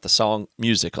thinking about the song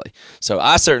musically. So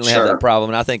I certainly have that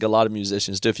problem, and I think a lot of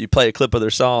musicians do. If you play a clip of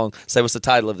their song, say, what's the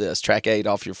title of this? Track 8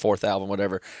 off your 4th album,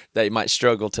 whatever, they might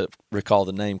struggle to recall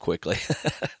the name quickly.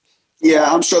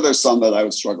 Yeah, I'm sure there's some that I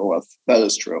would struggle with. That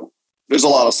is true. There's a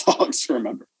lot of songs to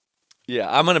remember. Yeah,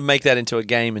 I'm going to make that into a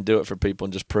game and do it for people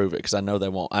and just prove it because I know they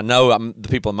won't. I know the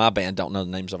people in my band don't know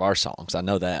the names of our songs. I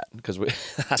know that because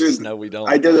just know we don't.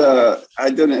 I did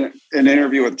an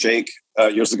interview with Jake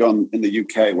years ago in the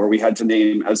UK where we had to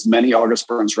name as many August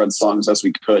Burns Red songs as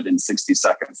we could in 60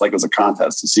 seconds. Like it was a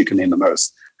contest to see who could name the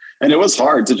most. And it was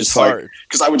hard to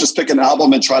because I would just pick an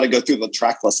album and try to go through the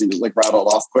track list and just like rattle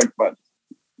it off quick, but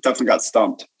definitely got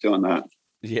stumped doing that.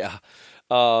 Yeah.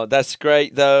 That's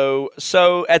great, though.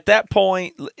 So at that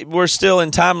point, we're still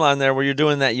in timeline there where you're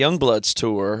doing that Youngbloods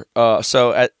tour.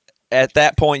 So at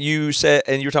that point, you said,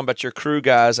 and you were talking about your crew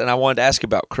guys, and I wanted to ask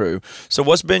about crew. So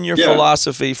what's been your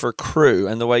philosophy for crew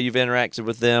and the way you've interacted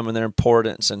with them and their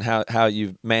importance and how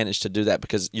you've managed to do that?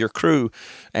 Because your crew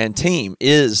and team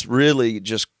is really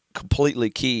just completely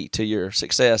key to your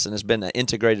success and has been an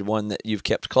integrated one that you've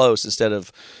kept close instead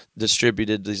of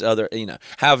distributed these other,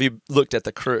 how have you looked at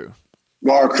the crew?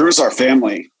 Well, our crew's our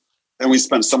family, and we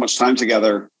spend so much time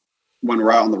together when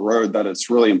we're out on the road that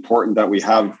it's really important that we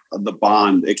have the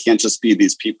bond. It can't just be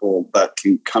these people that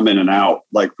can come in and out.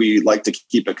 Like we like to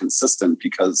keep it consistent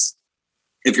because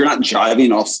if you're not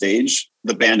jiving off stage,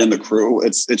 the band and the crew,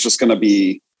 it's just going to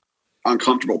be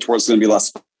uncomfortable. Towar's going to be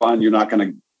less fun.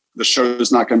 The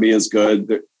show's not going to be as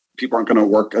good. People aren't going to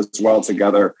work as well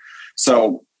together.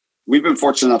 So we've been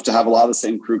fortunate enough to have a lot of the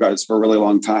same crew guys for a really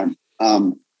long time.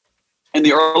 In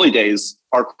the early days,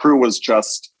 our crew was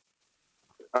just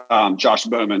Josh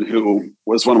Bowman, who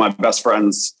was one of my best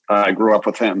friends. I grew up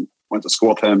with him, went to school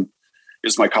with him. He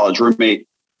was my college roommate.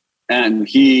 And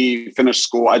he finished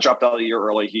school. I dropped out a year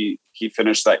early. He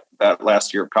finished that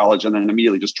last year of college and then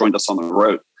immediately just joined us on the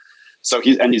road. So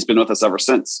he's been with us ever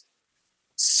since.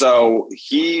 So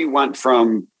he went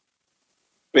from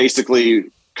basically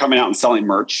coming out and selling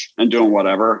merch and doing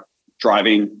whatever,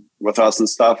 driving with us and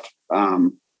stuff,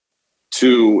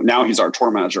 to now he's our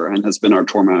tour manager and has been our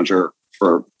tour manager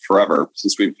for forever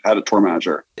since we've had a tour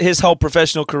manager. His whole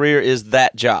professional career is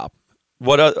that job.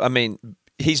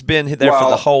 He's been there for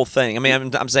the whole thing. I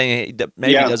mean, I'm saying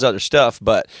maybe he does other stuff,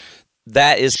 but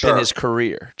that has been Sure. his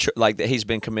career, like that he's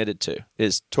been committed to,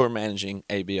 is tour managing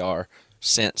ABR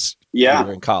since we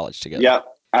were in college together. Yeah,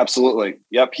 absolutely.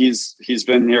 Yep. He's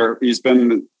been here. He's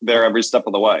been there every step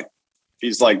of the way.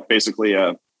 He's like basically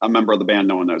a member of the band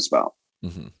no one knows about.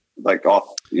 Mm-hmm. Like off,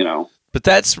 But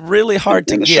that's really hard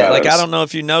to get. shadows. Like, I don't know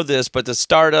if you know this, but the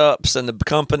startups and the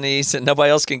companies and nobody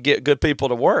else can get good people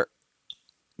to work,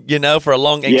 for a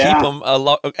long and keep them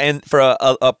and for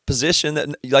a position that,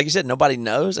 like you said, nobody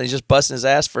knows, and he's just busting his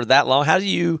ass for that long. How do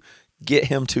you get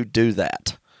him to do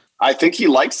that? I think he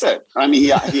likes it. I mean,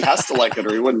 he has to like it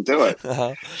or he wouldn't do it.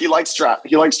 Uh-huh. He likes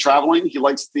traveling. He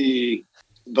likes the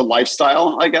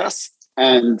lifestyle, I guess.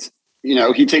 And,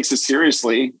 he takes it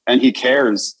seriously and he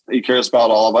cares. He cares about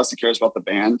all of us. He cares about the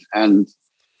band and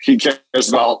he cares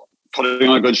about putting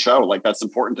on a good show. Like, that's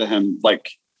important to him. Like,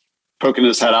 poking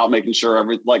his head out, making sure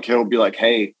he'll be like,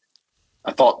 hey,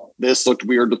 I thought this looked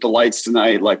weird with the lights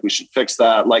tonight. Like, we should fix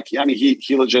that. Like, I mean,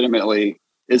 he legitimately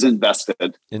is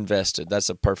invested. Invested. That's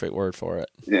a perfect word for it.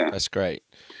 Yeah. That's great.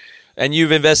 And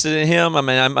you've invested in him. I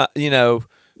mean,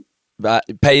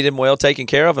 paid him well, taken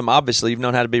care of him. Obviously, you've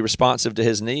known how to be responsive to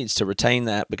his needs to retain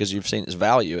that because you've seen his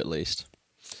value at least.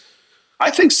 I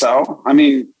think so. I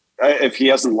mean, if he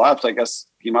hasn't left, I guess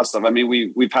he must have. I mean,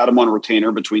 we've had him on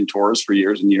retainer between tours for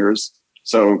years and years.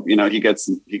 So, he gets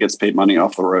paid money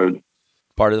off the road.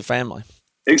 Part of the family.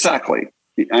 Exactly.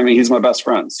 I mean, he's my best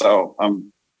friend. So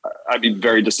I'd be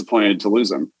very disappointed to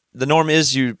lose him. The norm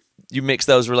is you mix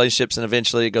those relationships and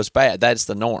eventually it goes bad. That's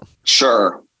the norm.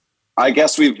 Sure. I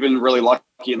guess we've been really lucky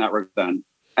in that regard then.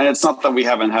 And it's not that we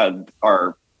haven't had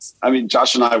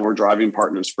Josh and I were driving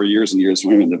partners for years and years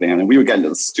when we were in the van, and we would get into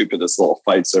the stupidest little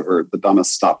fights over the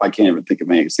dumbest stuff. I can't even think of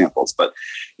any examples, but,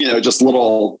 just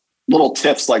little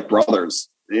tiffs like brothers,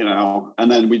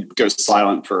 and then we'd go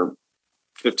silent for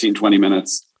 15, 20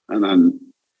 minutes and then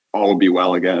all will be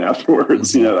well again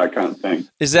afterwards, that kind of thing.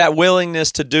 Is that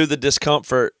willingness to do the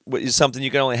discomfort is something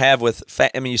you can only have with,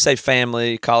 you say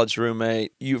family, college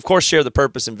roommate. You, of course, share the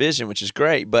purpose and vision, which is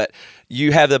great, but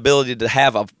you have the ability to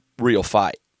have a real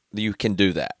fight. You can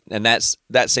do that. And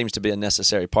that seems to be a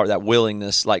necessary part, that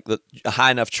willingness, like a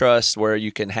high enough trust where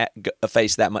you can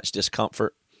face that much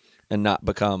discomfort and not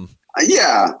become.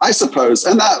 Yeah, I suppose.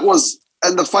 And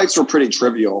the fights were pretty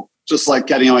trivial. Just like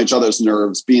getting on each other's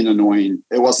nerves, being annoying.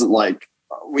 It wasn't like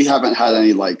we haven't had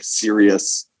any like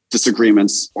serious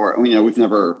disagreements or, we've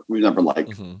never like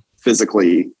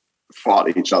physically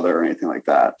fought each other or anything like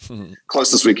that. Mm-hmm.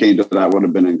 Closest we came to that would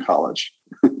have been in college.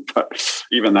 But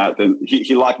even that, then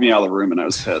he locked me out of the room and I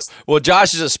was pissed. Well,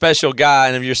 Josh is a special guy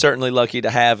and you're certainly lucky to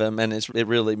have him. And it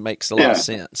really makes a lot of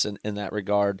sense in that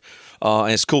regard.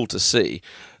 And it's cool to see.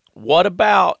 What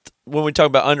about when we talk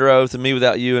about Under Oath and Me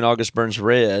Without You and August Burns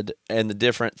Red and the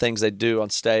different things they do on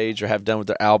stage or have done with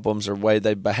their albums or way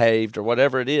they behaved or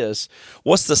whatever it is?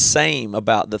 What's the same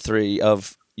about the three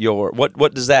of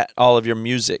what does all of your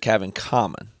music have in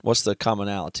common? What's the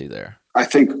commonality there? I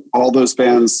think all those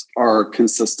bands are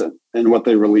consistent in what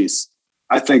they release.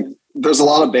 I think there's a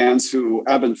lot of bands who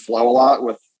ebb and flow a lot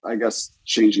with, I guess,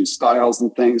 changing styles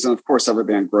and things. And of course, every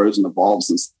band grows and evolves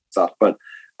and stuff, but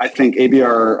I think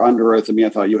ABR, Under Oath, and Me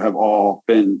Without You have all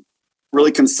been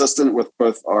really consistent with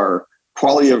both our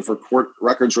quality of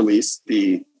records release,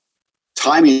 the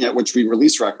timing at which we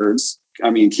release records.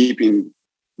 I mean, keeping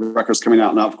records coming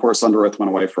out. Now, of course, Under Oath went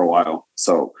away for a while.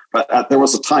 So, but there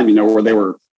was a time, where they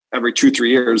were every 2-3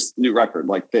 years, new record.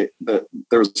 Like there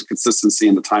was a consistency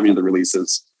in the timing of the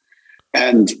releases.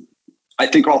 And I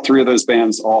think all three of those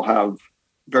bands all have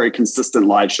very consistent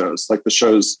live shows. Like the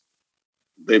shows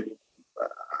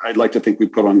I'd like to think we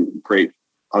put on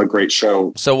a great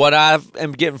show. So what I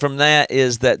am getting from that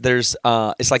is that there's,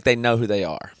 it's like they know who they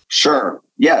are. Sure.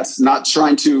 Yes. Not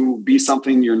trying to be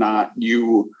something you're not.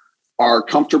 You are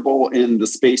comfortable in the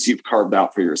space you've carved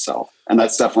out for yourself. And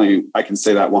that's definitely, I can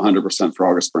say that 100% for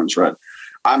August Burns Red.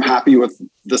 I'm happy with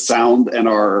the sound and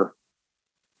our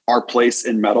place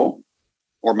in metal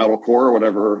or metalcore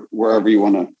or wherever you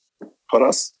want to put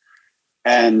us.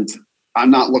 And I'm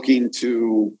not looking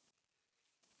to,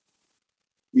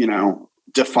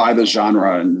 defy the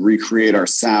genre and recreate our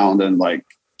sound and like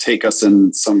take us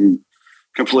in some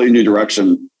completely new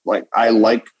direction. Like I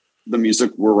like the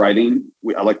music we're writing.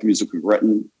 I like the music we've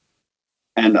written,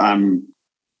 and I'm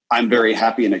very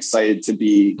happy and excited to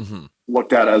be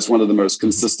looked at as one of the most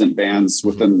consistent bands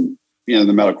within the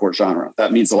metalcore genre.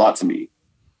 That means a lot to me.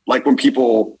 Like when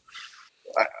people,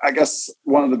 I guess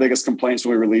one of the biggest complaints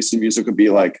when we release new music would be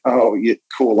like, "Oh, yeah,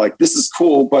 cool! Like this is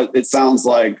cool, but it sounds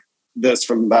like this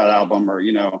from that album," or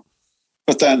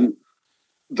but then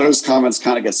those comments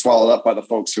kind of get swallowed up by the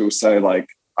folks who say like,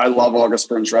 I love August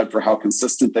Burns Red for how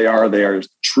consistent they are. They are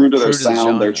true to their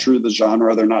sound. They're true to the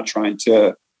genre. They're not trying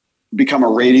to become a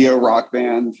radio rock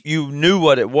band. You knew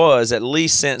what it was, at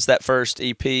least since that first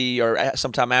EP or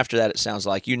sometime after that, it sounds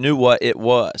like. You knew what it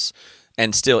was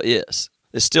and still is.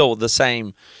 It's still the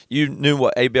same. You knew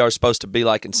what ABR is supposed to be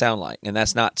like and sound like, and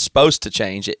that's not supposed to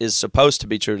change. It is supposed to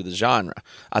be true to the genre.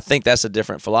 I think that's a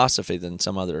different philosophy than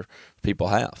some other people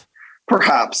have.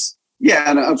 Perhaps. Yeah,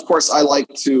 and of course, I like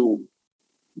to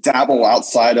dabble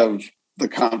outside of the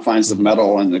confines of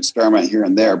metal and experiment here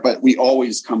and there, but we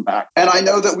always come back. And I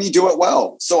know that we do it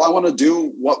well. So I want to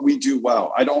do what we do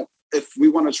well. If we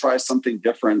want to try something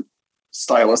different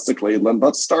stylistically, then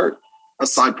let's start a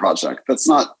side project. Let's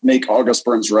not make August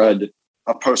Burns Red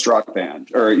a post-rock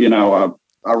band or,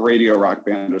 a radio rock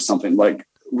band or something. Like,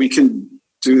 we can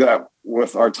do that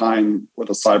with our time with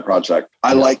a side project.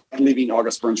 I like leaving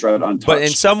August Burns Red untouched. But in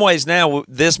some ways now,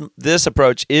 this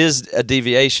approach is a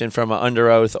deviation from an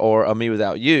Under Oath or a Me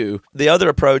Without You. The other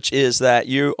approach is that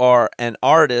you are an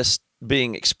artist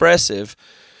being expressive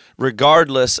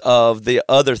regardless of the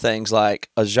other things like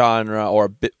a genre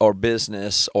or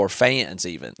business or fans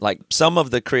even. Like, some of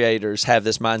the creators have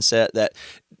this mindset that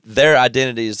their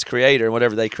identity is the creator, and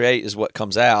whatever they create is what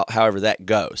comes out, however that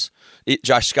goes.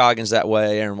 Josh Scoggins that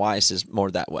way, Aaron Weiss is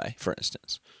more that way, for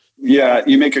instance. Yeah,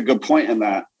 you make a good point in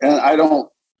that. And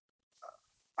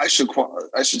I should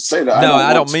say that. No,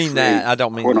 I don't mean that. I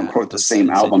don't mean quote unquote the same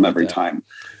album every time.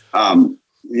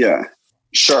 Yeah,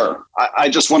 sure. I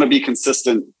just want to be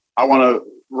consistent. I want to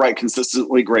write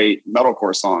consistently great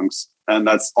metalcore songs. And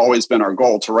that's always been our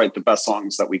goal, to write the best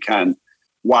songs that we can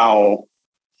while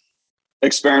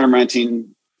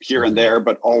experimenting here and there,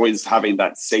 but always having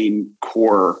that same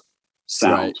core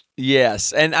sound. Right.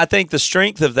 Yes. And I think the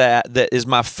strength of that is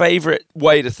my favorite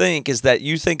way to think, is that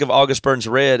you think of August Burns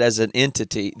Red as an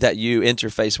entity that you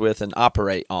interface with and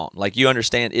operate on. Like, you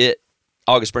understand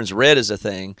August Burns Red is a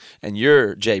thing and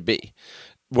you're JB.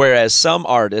 Whereas some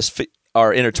artists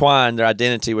are intertwined their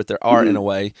identity with their art in a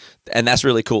way, and that's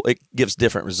really cool. It gives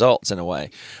different results in a way.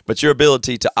 But your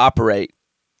ability to operate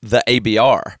the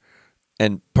ABR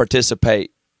and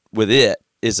participate with it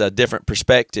is a different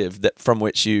perspective from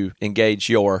which you engage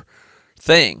your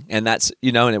thing. And that's,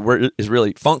 and it is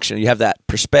really functional. You have that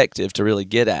perspective to really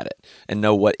get at it and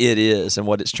know what it is and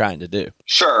what it's trying to do.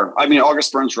 Sure. I mean,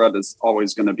 August Burns Red is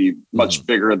always going to be much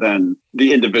bigger than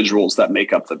the individuals that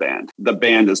make up the band. The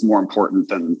band is more important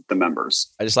than the members.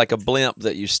 It's like a blimp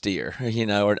that you steer,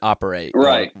 or operate,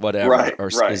 right? Or whatever,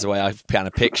 right, is the way I kind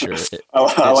of picture it.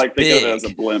 I like thinking of it as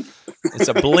a blimp. It's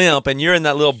a blimp, and you're in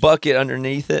that little bucket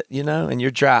underneath it, and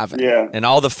you're driving. Yeah. And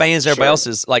all the fans, everybody else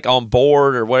is like on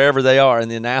board or wherever they are in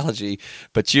the analogy,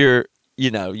 but you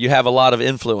have a lot of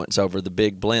influence over the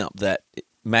big blimp that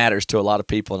matters to a lot of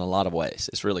people in a lot of ways.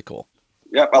 It's really cool.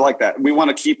 Yep, I like that. We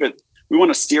want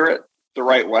to steer it the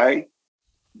right way,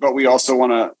 but we also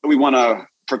want to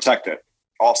protect it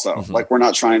also. Like, we're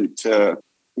not trying to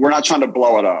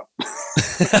blow it up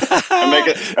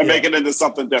and make it into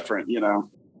something different,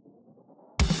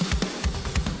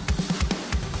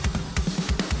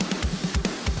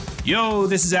 Yo,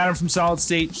 this is Adam from Solid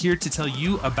State, here to tell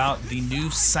you about the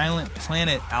new Silent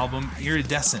Planet album,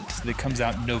 Iridescent, that comes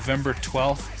out November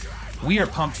 12th. We are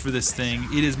pumped for this thing.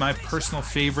 It is my personal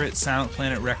favorite Silent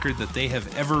Planet record that they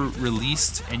have ever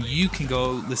released, and you can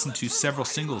go listen to several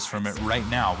singles from it right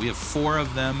now. We have 4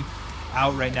 of them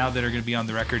out right now that are going to be on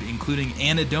the record, including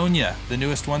Anadonia, the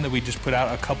newest one that we just put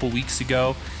out a couple weeks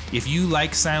ago. If you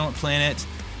like Silent Planet,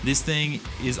 this thing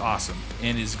is awesome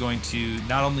and is going to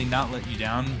not only not let you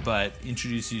down, but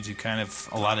introduce you to kind of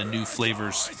a lot of new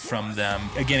flavors from them.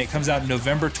 Again, it comes out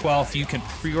November 12th. You can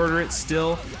pre-order it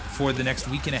still for the next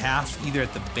week and a half, either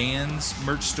at the band's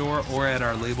merch store or at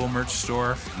our label merch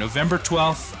store. November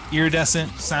 12th,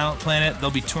 Iridescent, Silent Planet.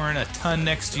 They'll be touring a ton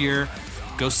next year.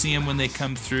 Go see them when they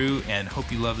come through, and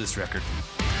hope you love this record.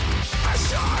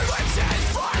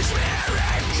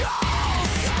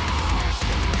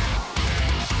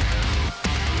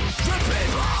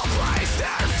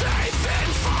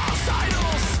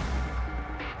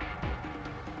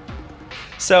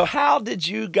 So how did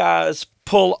you guys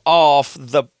pull off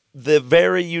the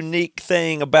very unique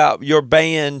thing about your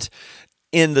band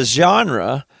in the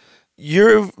genre?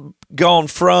 You've gone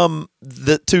from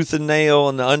the Tooth and Nail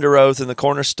and the Under Oath and the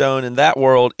Cornerstone and that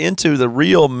world into the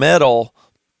real metal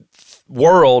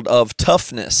world of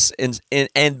toughness and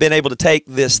been able to take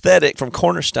the aesthetic from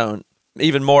Cornerstone,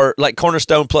 even more like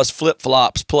Cornerstone plus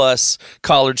flip-flops plus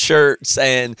collared shirts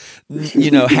and,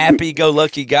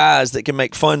 happy-go-lucky guys that can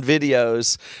make fun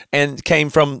videos, and came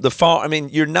from the farm. I mean,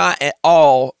 you're not at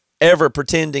all ever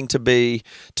pretending to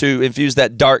infuse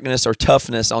that darkness or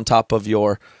toughness on top of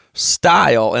your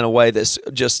style in a way that's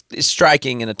just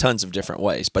striking in a tons of different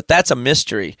ways. But that's a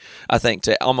mystery, I think,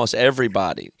 to almost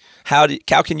everybody. How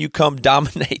can you come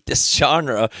dominate this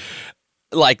genre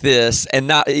like this and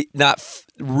not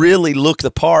really look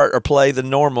the part or play the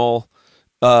normal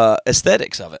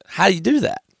aesthetics of it? How do you do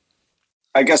that?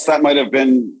 I guess that might have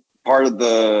been part of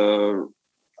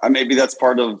maybe that's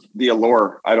part of the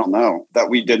allure. I don't know, that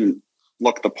we didn't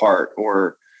look the part,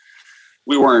 or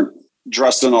we weren't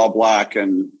dressed in all black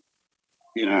and,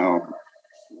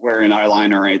 wearing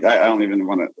eyeliner. I don't even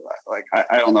want to,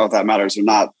 I don't know if that matters or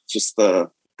not. Just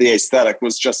the aesthetic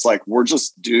was just like, we're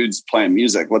just dudes playing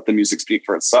music. Let the music speak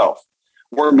for itself.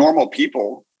 We're normal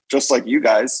people, just like you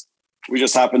guys. We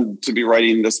just happen to be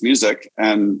writing this music,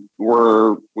 and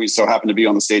we so happen to be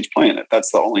on the stage playing it.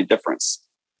 That's the only difference.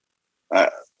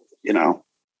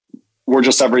 We're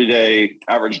just everyday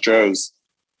average Joes.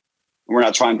 We're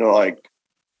not trying to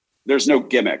there's no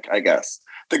gimmick, I guess.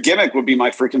 The gimmick would be my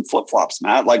freaking flip-flops,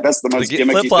 Matt. Like, that's the most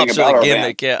gimmicky thing about our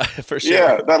band. Yeah, for sure.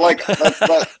 Yeah,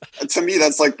 that to me,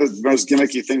 that's like the most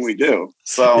gimmicky thing we do.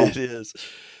 So it is.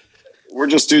 We're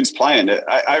just dudes playing it.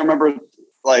 I remember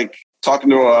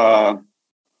talking to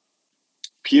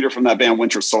Peter from that band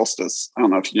Winter Solstice. I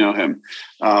don't know if you know him.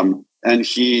 And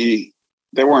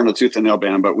they weren't a Tooth and Nail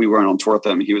band, but we went on tour with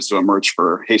them. He was doing merch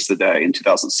for Haste the Day in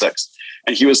 2006.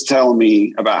 And he was telling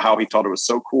me about how he thought it was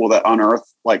so cool that Unearth,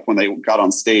 when they got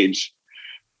on stage,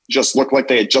 just looked like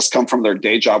they had just come from their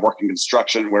day job working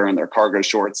construction, wearing their cargo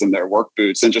shorts and their work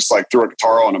boots, and just threw a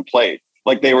guitar on and played.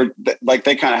 They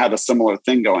kind of had a similar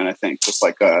thing going, I think,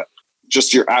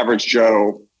 just your average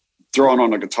Joe throwing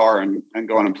on a guitar and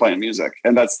going and playing music.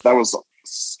 And that was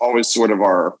always sort of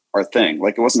our thing.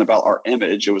 It wasn't about our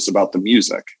image, it was about the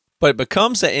music. But it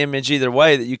becomes an image either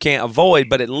way that you can't avoid,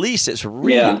 but at least it's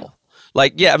real. Yeah.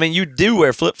 You do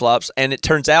wear flip-flops and it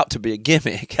turns out to be a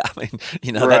gimmick. Right.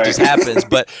 That just happens,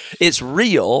 but it's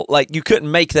real. You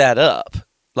couldn't make that up.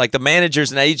 The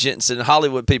managers and agents and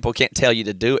Hollywood people can't tell you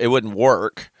to do it. It wouldn't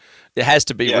work. It has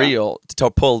to be real to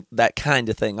pull that kind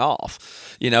of thing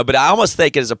off, but I almost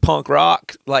think as a punk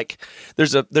rock,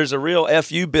 there's a real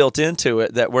FU built into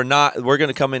it that we're going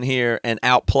to come in here and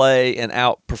outplay and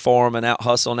outperform and out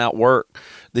hustle and outwork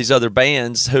these other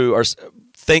bands who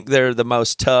think they're the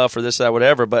most tough or this, that,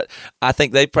 whatever. But I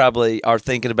think they probably are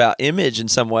thinking about image in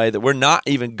some way that we're not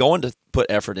even going to put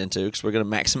effort into, because we're going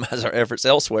to maximize our efforts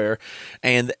elsewhere.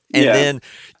 And then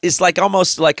it's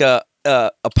almost like a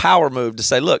power move to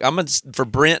say, look, I'm going for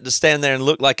Brent to stand there and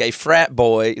look like a frat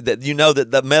boy that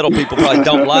that the metal people probably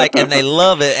don't like, and they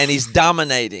love it, and he's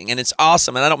dominating, and it's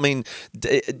awesome. And I don't mean,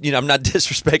 I'm not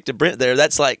disrespecting Brent there.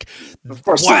 That's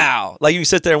wow. You can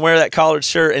sit there and wear that collared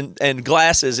shirt and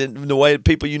glasses in the way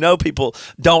people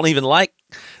don't even like.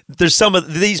 There's some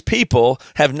of these people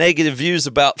have negative views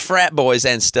about frat boys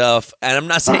and stuff, and I'm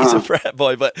not saying he's a frat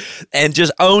boy, and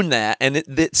just own that, and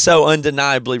it's so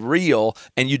undeniably real,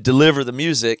 and you deliver the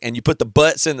music, and you put the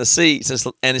butts in the seats,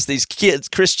 and it's these kids,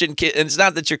 Christian kids, and it's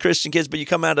not that you're Christian kids, but you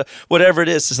come out of whatever it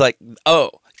is, it's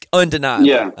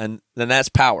undeniable, and then that's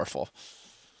powerful.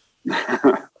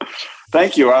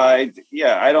 Thank you. I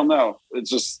don't know. It's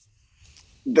just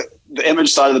the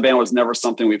image side of the band was never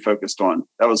something we focused on.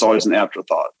 That was always an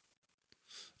afterthought.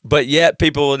 But yet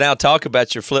people will now talk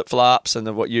about your flip-flops and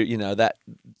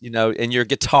and your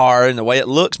guitar, and the way it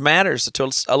looks matters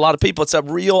to a lot of people. It's a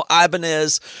real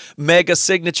Ibanez mega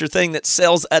signature thing that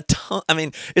sells a ton. I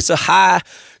mean, it's a high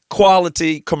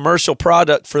quality commercial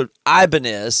product for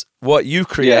Ibanez, what you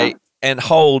create and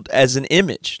hold as an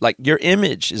image. Your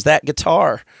image is that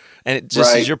guitar, and it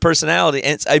just is your personality,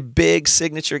 and it's a big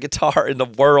signature guitar in the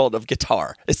world of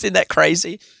guitar. Isn't that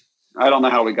crazy? I don't know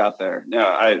how we got there. Yeah,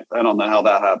 I don't know how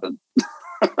that happened.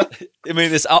 I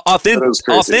mean, it's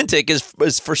authentic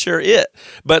is for sure it.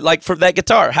 But for that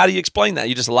guitar, how do you explain that?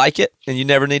 You just like it, and you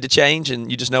never need to change, and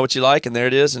you just know what you like, and there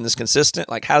it is, and it's consistent.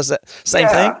 How's that same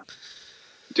thing?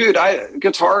 Dude,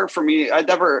 guitar for me, I've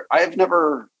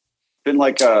never been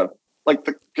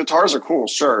the guitars are cool,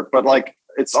 sure, but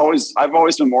I've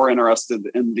always been more interested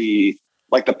in the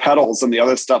pedals and the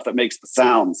other stuff that makes the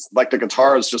sounds. The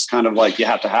guitar is just kind of you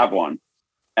have to have one.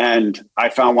 And I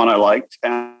found one I liked,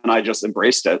 and I just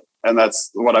embraced it. And that's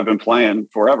what I've been playing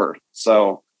forever.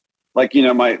 So my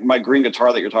green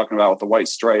guitar that you're talking about with the white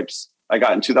stripes, I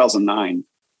got in 2009.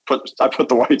 I put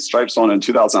the white stripes on in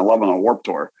 2011 on Warped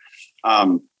Tour,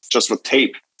 just with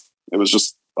tape. It was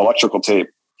just electrical tape.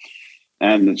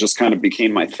 And it just kind of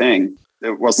became my thing.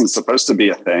 It wasn't supposed to be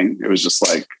a thing. It was just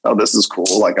oh, this is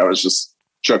cool. I was just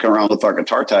joking around with our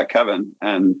guitar tech, Kevin,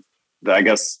 and I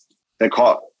guess they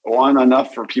caught one,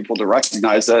 enough for people to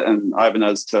recognize it, and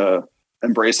Ibanez to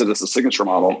embrace it as a signature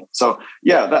model. So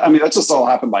yeah, that just all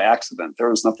happened by accident. There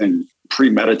was nothing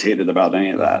premeditated about any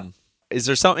of that. Is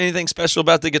there anything special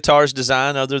about the guitar's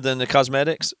design other than the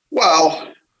cosmetics? Well,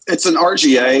 it's an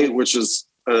RGA, which is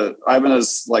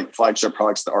Ibanez like flagship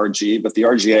products, the RG, but the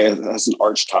RGA has an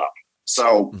arch top.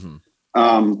 So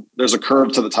there's a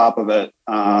curve to the top of it.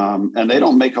 And they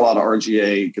don't make a lot of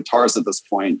RGA guitars at this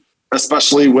point,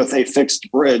 especially with a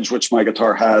fixed bridge, which my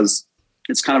guitar has.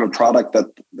 It's kind of a product that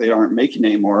they aren't making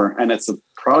anymore. And it's a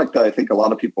product that I think a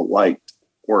lot of people liked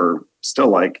or still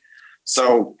like.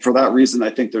 So for that reason, I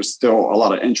think there's still a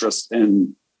lot of interest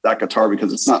in that guitar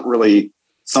because it's not really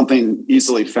something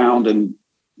easily found in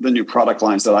the new product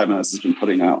lines that Ibanez has been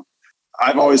putting out.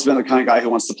 I've always been the kind of guy who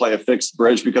wants to play a fixed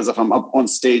bridge because if I'm up on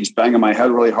stage banging my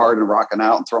head really hard and rocking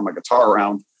out and throwing my guitar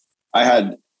around, I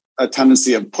had a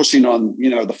tendency of pushing on,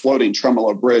 the floating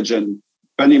tremolo bridge and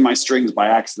bending my strings by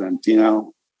accident, you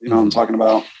know what I'm talking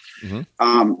about?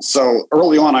 So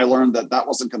early on, I learned that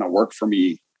wasn't going to work for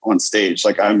me on stage.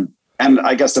 And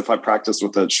I guess if I practiced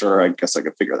with it, sure, I guess I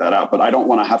could figure that out. But I don't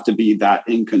want to have to be that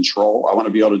in control. I want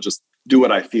to be able to just do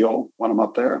what I feel when I'm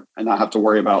up there and not have to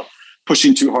worry about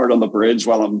pushing too hard on the bridge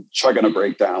while I'm chugging a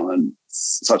breakdown and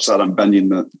such that I'm bending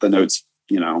the notes,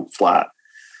 flat.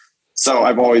 So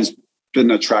I've always been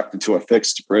attracted to a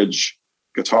fixed bridge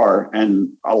guitar.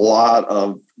 And a lot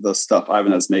of the stuff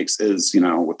Ibanez makes is,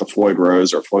 with the Floyd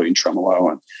Rose or floating tremolo.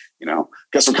 And, I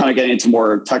guess we're kind of getting into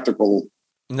more technical.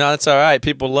 No, that's all right.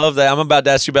 People love that. I'm about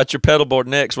to ask you about your pedal board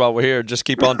next while we're here. Just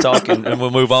keep on talking, and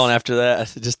we'll move on after that.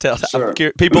 Just tell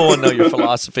people want to know your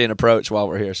philosophy and approach while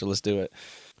we're here, so let's do it.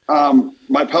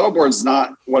 My pedal board's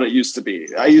not what it used to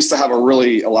be. I used to have a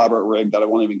really elaborate rig that I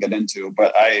won't even get into,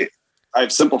 but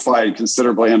I've simplified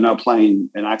considerably. I'm now playing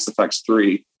an Axe-FX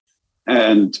 3,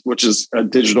 which is a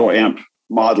digital amp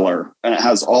modeler, and it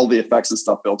has all the effects and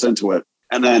stuff built into it.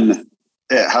 And then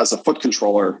it has a foot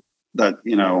controller that,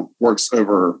 works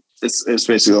over, it's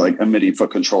basically like a MIDI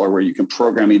foot controller where you can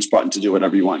program each button to do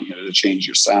whatever you want, to change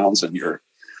your sounds and your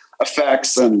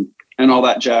effects and all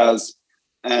that jazz.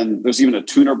 And there's even a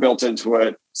tuner built into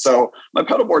it. So my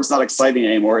pedal board's not exciting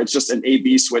anymore. It's just an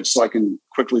A/B switch so I can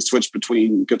quickly switch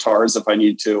between guitars if I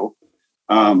need to,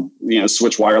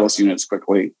 switch wireless units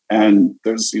quickly. And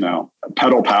there's,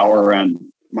 pedal power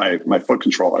and my foot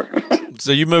controller.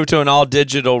 So you moved to an all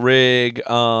digital rig. I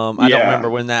don't remember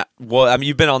when that was. I mean,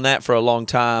 you've been on that for a long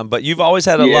time, but you've always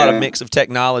had a lot of mix of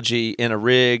technology in a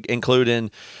rig,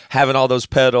 including having all those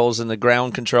pedals and the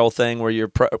ground control thing where you're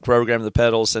programming the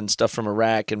pedals and stuff from a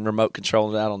rack and remote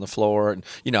controlling it out on the floor. And,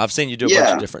 I've seen you do a bunch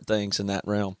of different things in that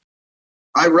realm.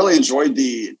 I really enjoyed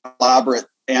the elaborate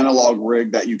analog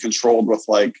rig that you controlled with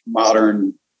like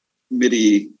modern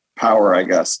MIDI power, I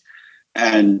guess.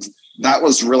 And that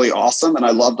was really awesome. And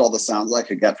I loved all the sounds I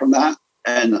could get from that.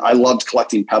 And I loved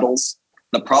collecting pedals.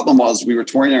 The problem was we were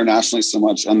touring internationally so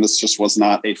much, and this just was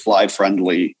not a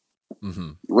fly-friendly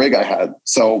rig I had.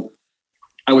 So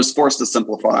I was forced to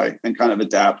simplify and kind of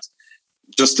adapt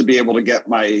just to be able to get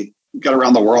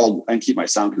around the world and keep my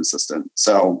sound consistent.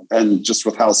 So, and just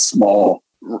with how small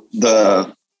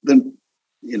the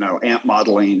amp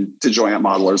modeling, digital amp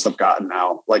modelers have gotten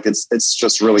now, like it's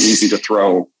just really easy to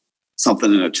throw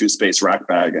something in a 2-space rack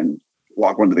bag and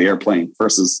walk onto the airplane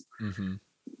versus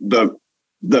the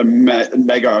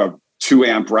mega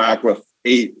 2-amp rack with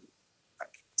 8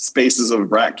 spaces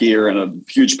of rack gear and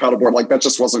a huge pedal board. Like that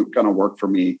just wasn't going to work for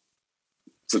me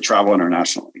to travel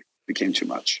internationally. It became too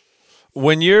much.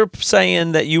 When you're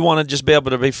saying that you want to just be able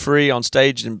to be free on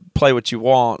stage and play what you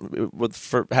want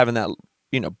for having that,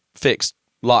 fixed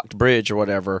locked bridge or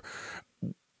whatever,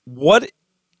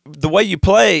 the way you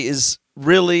play is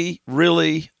really,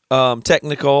 really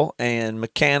technical and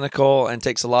mechanical and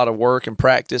takes a lot of work and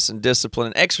practice and discipline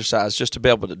and exercise just to be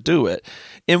able to do it.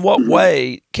 In what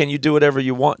way can you do whatever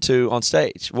you want to on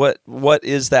stage? What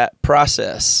is that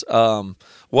process?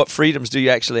 What freedoms do you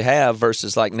actually have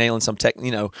versus like nailing some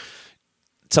technical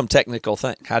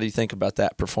thing? How do you think about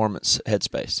that performance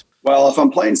headspace? Well, if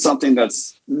I'm playing something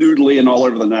that's noodly and all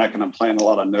over the neck and I'm playing a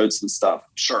lot of notes and stuff,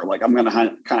 sure. Like I'm going to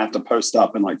kind of have to post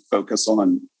up and like focus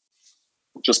on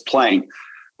just playing.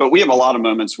 But we have a lot of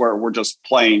moments where we're just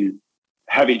playing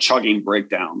heavy chugging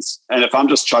breakdowns. And if I'm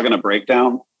just chugging a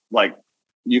breakdown, like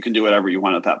you can do whatever you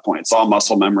want at that point. It's all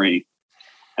muscle memory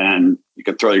and you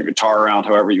can throw your guitar around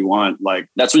however you want. Like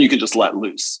that's when you can just let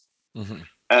loose.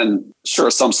 And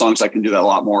sure, some songs I can do that a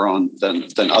lot more on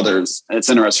than others. And it's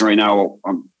interesting right now.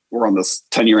 We're on this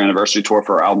 10-year anniversary tour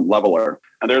for our album Leveler.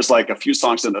 And there's like a few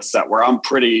songs in the set where I'm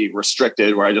pretty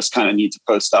restricted, where I just kind of need to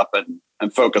post up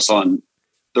and focus on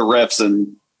the riffs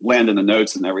and, land in the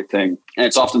notes and everything. And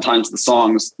it's oftentimes the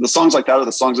songs like that are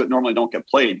the songs that normally don't get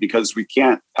played because we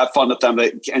can't have fun with them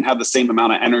and have the same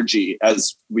amount of energy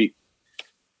as we,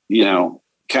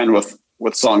 can with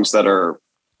songs that are,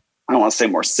 I don't want to say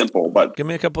more simple, but give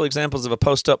me a couple examples of a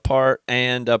post-up part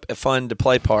and a fun to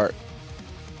play part.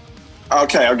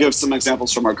 Okay, I'll give some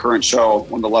examples from our current show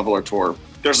on the Leveler tour.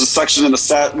 There's a section in the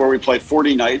set where we played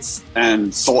 40 Nights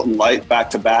and Salt and Light back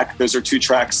to back. Those are two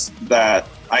tracks that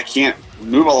I can't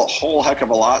move a whole heck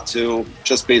of a lot to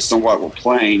just based on what we're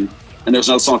playing. And there's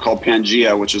another song called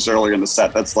Pangea, which is earlier in the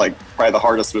set. That's like probably the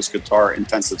hardest, most guitar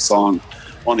intensive song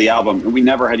on the album. And we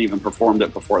never had even performed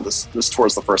it before. This tour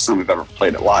is the first time we've ever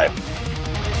played it live.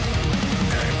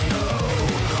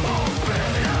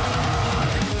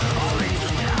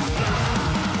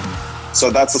 So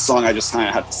that's a song I just kind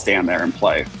of have to stand there and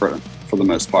play for the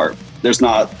most part. There's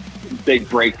not big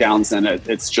breakdowns in it.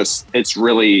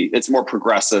 It's more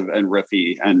progressive and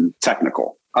riffy and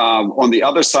technical. On the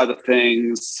other side of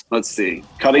things, let's see,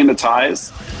 Cutting the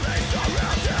Ties.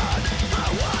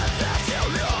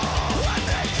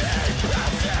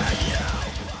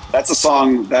 That's a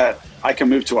song that I can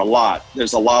move to a lot.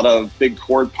 There's a lot of big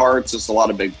chord parts. There's a lot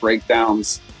of big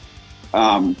breakdowns.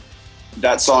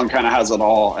 That song kind of has it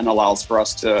all and allows for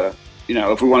us to,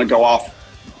 if we want to go off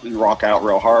and rock out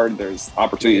real hard, there's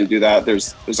opportunity to do that.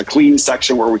 There's a clean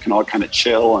section where we can all kind of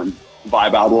chill and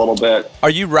vibe out a little bit. Are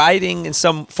you writing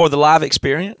for the live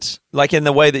experience? Like in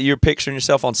the way that you're picturing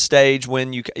yourself on stage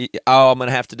when I'm going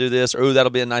to have to do this, or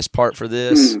that'll be a nice part for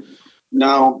this?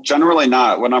 No, generally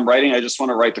not. When I'm writing, I just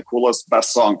want to write the coolest,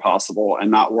 best song possible and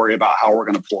not worry about how we're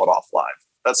going to pull it off live.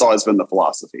 That's always been the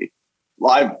philosophy.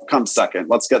 Live comes second.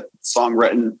 Let's get the song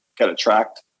written, get it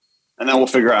tracked, and then we'll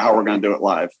figure out how we're going to do it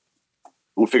live.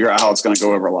 We'll figure out how it's going to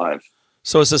go over live.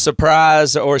 So it's a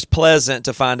surprise, or it's pleasant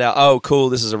to find out, oh, cool,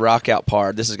 this is a rock out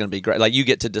part. This is going to be great. Like you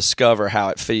get to discover how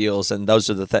it feels, and those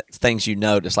are the things you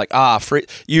notice. Like, free.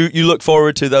 You look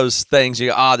forward to those things.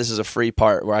 You go, this is a free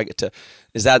part where I get to.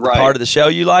 Is that the part of the show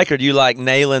you like, or do you like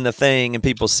nailing the thing and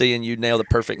people seeing you nail the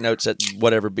perfect notes at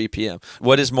whatever BPM?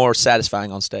 What is more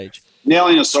satisfying on stage?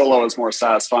 Nailing a solo is more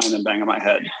satisfying than banging my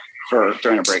head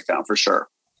during a breakdown, for sure.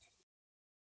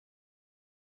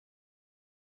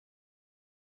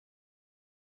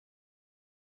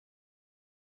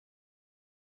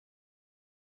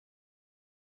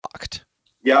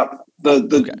 Yeah,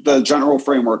 the general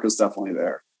framework is definitely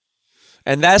there.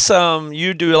 And that's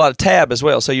you do a lot of tab as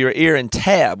well. So you're ear and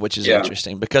tab, which is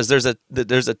interesting because there's a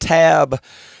tab.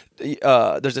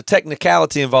 There's a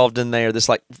technicality involved in there that's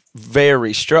like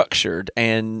very structured,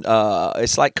 and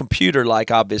it's like computer-like,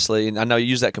 obviously. And I know you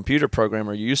use that computer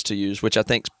programmer you used to use, which I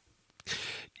think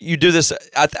you do this.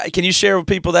 Can you share with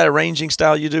people that arranging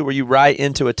style you do, where you write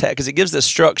into a tab, because it gives the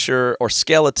structure or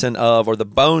skeleton of, or the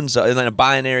bones in a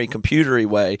binary computery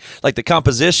way. Like the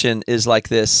composition is like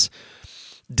this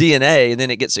DNA, and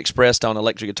then it gets expressed on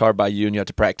electric guitar by you, and you have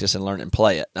to practice and learn and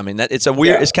play it. I mean, it's a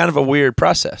weird. It's kind of a weird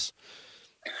process.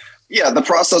 Yeah, the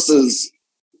process is,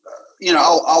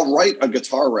 I'll write a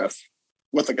guitar riff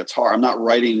with a guitar. I'm not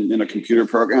writing in a computer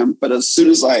program, but as soon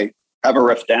as I have a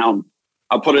riff down,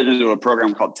 I'll put it into a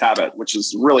program called Tabit, which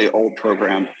is a really old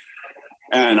program.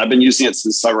 And I've been using it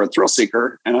since I wrote Thrill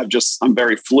Seeker, and I'm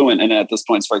very fluent in it at this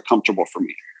point. It's very comfortable for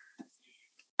me.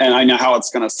 And I know how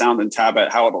it's going to sound in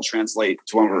Tabit, how it'll translate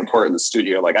to when we record in the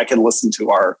studio. Like I can listen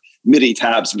to our MIDI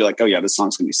tabs and be like, oh yeah, this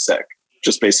song's going to be sick,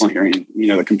 just based on hearing,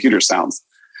 the computer sounds.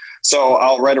 So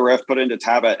I'll write a riff, put it into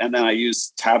Tabit, and then I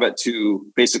use Tabit to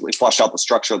basically flesh out the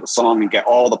structure of the song and get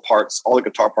all the parts, all the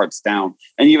guitar parts down.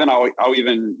 And even I'll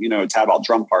even tab out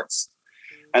drum parts.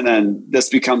 And then this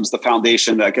becomes the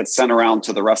foundation that gets sent around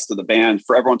to the rest of the band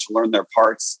for everyone to learn their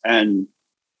parts and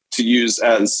to use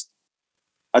as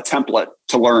a template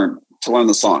to learn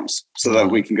the songs, so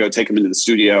that we can go take them into the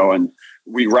studio and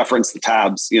we reference the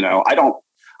tabs. I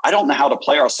don't know how to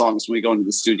play our songs when we go into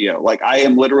the studio. Like I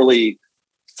am literally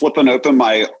flipping open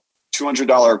my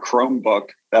 $200 Chromebook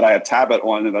that I have Tabit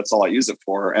on, and that's all I use it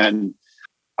for. And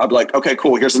I'll be like, okay,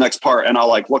 cool. Here's the next part. And I'll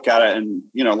like look at it and,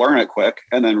 learn it quick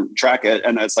and then track it.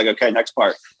 And it's like, okay, next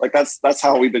part. Like that's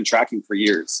how we've been tracking for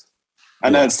years.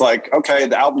 And then it's like, okay,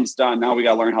 the album's done. Now we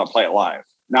got to learn how to play it live.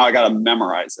 Now I got to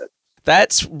memorize it.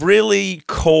 That's really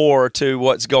core to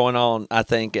what's going on, I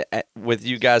think, with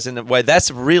you guys in a way.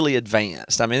 That's really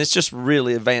advanced. I mean, it's just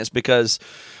really advanced because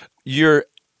you're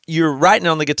writing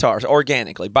on the guitars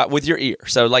organically, but with your ear.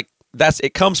 So like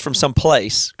it comes from some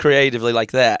place creatively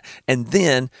like that. And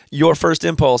then your first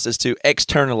impulse is to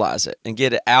externalize it and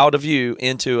get it out of you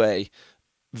into a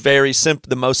very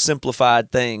the most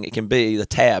simplified thing it can be, the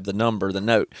tab, the number, the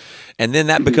note. And then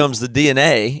that becomes the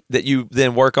DNA that you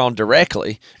then work on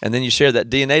directly, and then you share that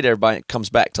DNA to everybody. It comes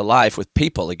back to life with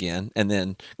people again, and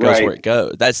then goes where it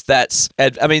goes.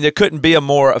 I mean, there couldn't be a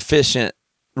more efficient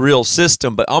real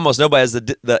system, but almost nobody has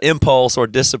the impulse or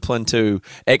discipline to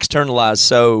externalize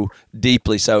so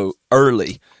deeply, so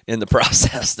early in the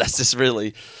process. That's just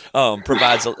really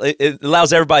provides it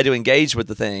allows everybody to engage with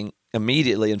the thing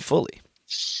immediately and fully.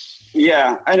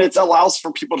 Yeah, and it allows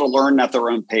for people to learn at their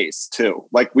own pace too.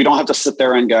 Like, we don't have to sit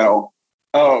there and go,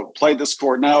 oh, play this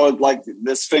chord, no, like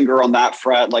this finger on that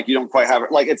fret, like you don't quite have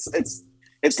it. Like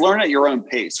it's learn at your own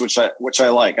pace, which I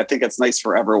like. I think it's nice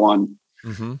for everyone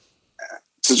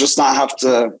to just not have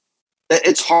to.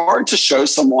 It's hard to show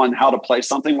someone how to play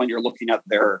something when you're looking at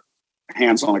their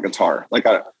hands on a guitar. Like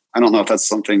I don't know if that's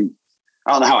something.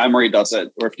 I don't know how Emery does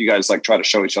it, or if you guys like try to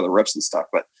show each other riffs and stuff.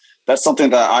 But that's something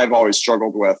that I've always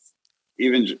struggled with.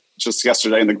 Even just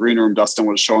yesterday in the green room, Dustin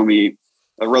was showing me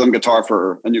a rhythm guitar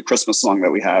for a new Christmas song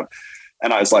that we have,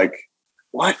 and I was like,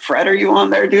 "What fret are you on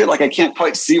there, dude? Like I can't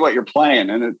quite see what you're playing."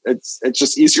 And it's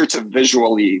just easier to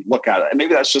visually look at it. And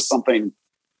maybe that's just something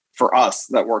for us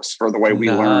that works for the way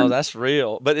we learn. No, that's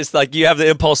real. But it's like you have the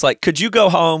impulse, like, could you go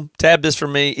home, tab this for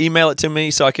me, email it to me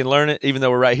so I can learn it, even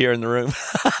though we're right here in the room.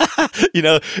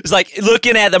 It's like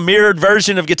looking at the mirrored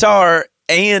version of guitar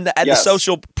and at the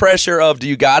social pressure of, do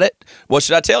you got it? What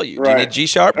should I tell you? Do you need G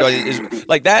sharp?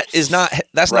 Like that's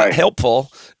not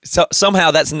helpful. So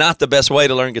somehow that's not the best way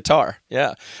to learn guitar.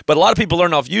 Yeah. But a lot of people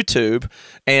learn off YouTube,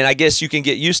 and I guess you can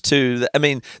get used to,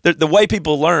 the way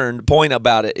people learn, the point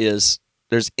about it is,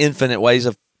 there's infinite ways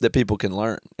that people can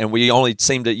learn, and we only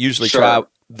seem to usually try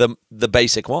the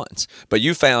basic ones. But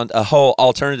you found a whole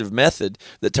alternative method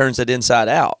that turns it inside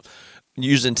out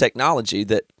using technology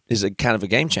that is a kind of a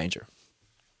game changer.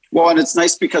 Well, and it's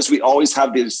nice because we always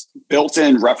have these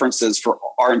built-in references for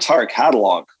our entire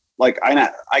catalog. Like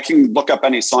I can look up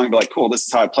any song and be like, cool, this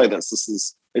is how I play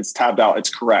this. It's tabbed out. It's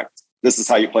correct. This is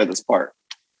how you play this part.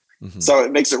 So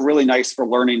it makes it really nice for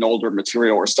learning older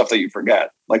material or stuff that you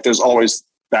forget. Like there's always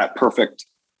that perfect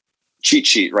cheat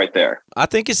sheet right there. I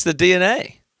think it's the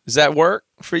DNA. Does that work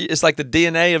for you? It's like the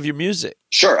DNA of your music.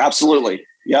 Sure, absolutely.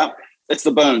 Yeah, it's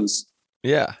the bones.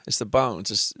 Yeah, it's the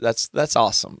bones. That's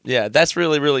awesome. Yeah, that's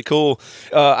really, really cool.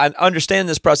 I understand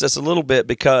this process a little bit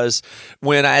because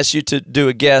when I asked you to do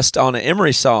a guest on an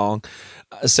Emery song,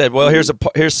 I said, well,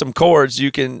 here's some chords.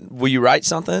 Will you write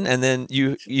something? And then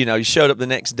you showed up the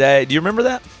next day. Do you remember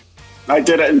that? I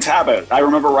did it in Tabit. I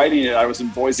remember writing it. I was in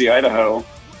Boise, Idaho,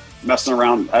 messing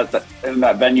around in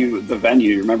that venue, the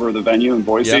venue. You remember the venue in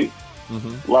Boise?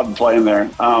 Yep. Loved playing there.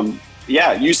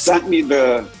 You sent me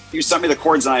the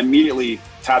chords, and I immediately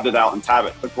tabbed it out in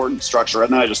Tabit, the chord structure,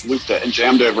 and then I just looped it and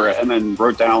jammed over it, and then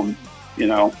wrote down,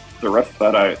 the riff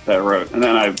that I wrote, and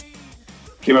then I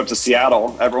came up to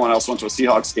Seattle. Everyone else went to a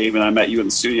Seahawks game, and I met you in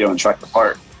the studio and tracked the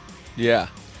part. Yeah.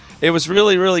 It was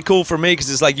really, really cool for me because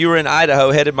it's like you were in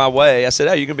Idaho, headed my way. I said,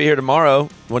 oh, you can be here tomorrow.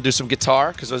 Want to do some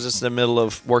guitar? Because I was just in the middle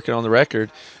of working on the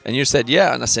record. And you said,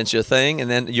 yeah. And I sent you a thing. And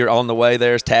then you're on the way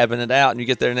there, tabbing it out. And you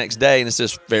get there the next day, and it's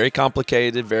just very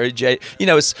complicated, very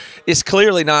it's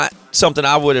clearly not something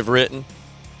I would have written.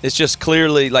 It's just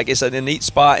clearly like it's a neat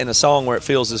spot in a song where it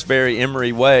feels this very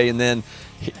Emery way. And then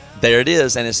there it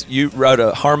is, and you wrote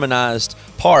a harmonized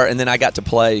part, and then I got to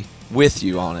play with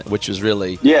you on it, which was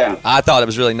really, I thought it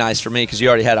was really nice for me because you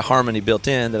already had a harmony built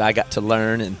in that I got to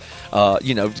learn, and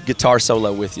guitar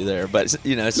solo with you there. But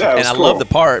I love the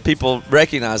part. People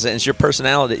recognize it, and it's your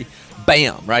personality.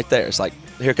 Bam, right there. It's like,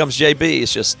 here comes JB.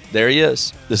 It's just, there he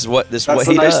is. This is what he does. That's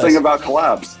the nice thing about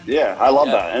collabs. Yeah, I love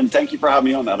that, and thank you for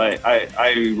having me on that.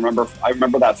 I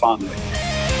remember that fondly.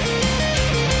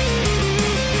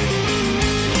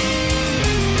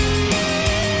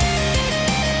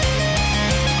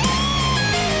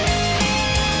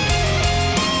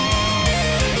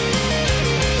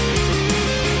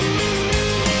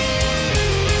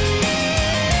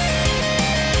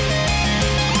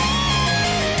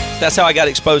 That's how I got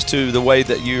exposed to the way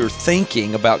that you're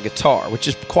thinking about guitar, which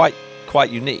is quite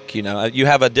unique. You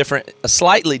have a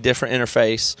slightly different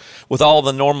interface with all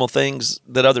the normal things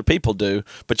that other people do,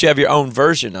 but you have your own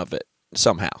version of it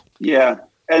somehow. Yeah,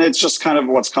 and it's just kind of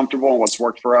what's comfortable and what's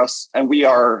worked for us. And we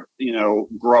are,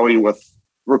 growing with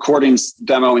recordings,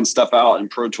 demoing stuff out in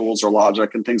Pro Tools or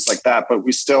Logic and things like that. But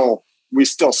we still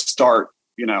start,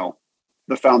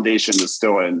 the foundation is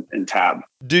still in Tab.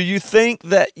 Do you think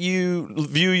that you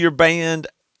view your band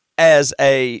as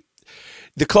the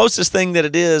closest thing that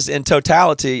it is in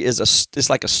totality is it's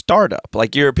like a startup?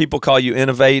 Like people call you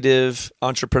innovative,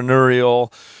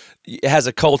 entrepreneurial. it has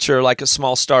a culture like a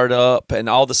small startup, and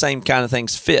all the same kind of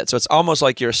things fit. So it's almost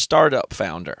like you're a startup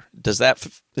founder. Is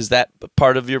that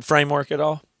part of your framework at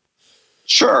all?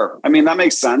 Sure. I mean, that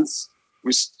makes sense.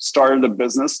 We started a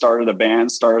business, started a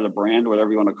band, started a brand,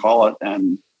 whatever you want to call it,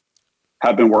 and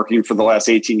have been working for the last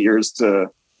 18 years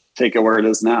to take it where it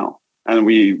is now. And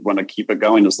we want to keep it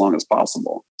going as long as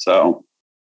possible. So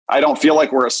I don't feel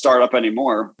like we're a startup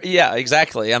anymore. Yeah,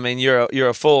 exactly. I mean, you're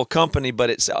a full company, but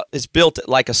it's built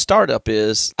like a startup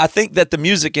is. I think that the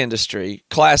music industry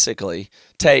classically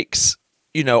takes,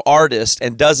 artists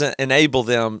and doesn't enable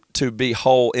them to be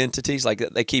whole entities. Like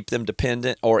they keep them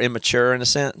dependent or immature in a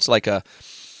sense, like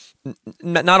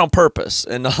not on purpose.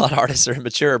 And a lot of artists are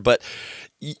immature, but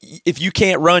if you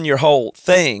can't run your whole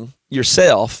thing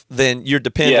yourself, then you're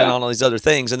dependent on all these other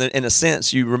things. And then in a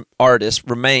sense, artists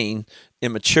remain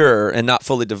immature and not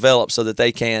fully developed so that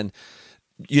they can,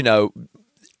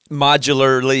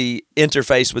 modularly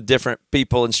interface with different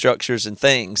people and structures and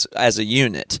things as a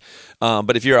unit.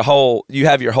 But if you're you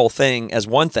have your whole thing as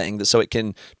one thing, so it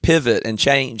can pivot and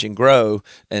change and grow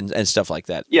and stuff like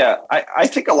that. Yeah, I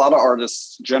think a lot of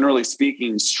artists, generally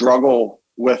speaking, struggle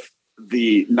with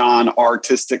the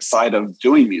non-artistic side of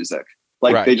doing music.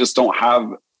 Like They just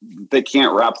they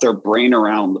can't wrap their brain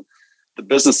around the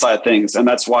business side of things. And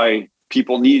that's why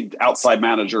people need outside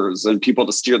managers and people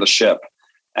to steer the ship.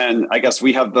 And I guess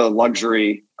we have the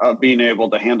luxury of being able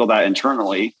to handle that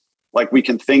internally. Like we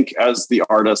can think as the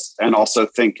artist and also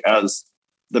think as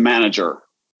the manager.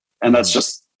 And that's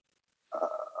just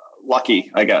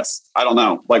lucky, I guess. I don't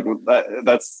know. Like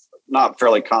that's not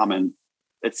fairly common,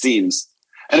 it seems.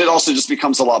 And it also just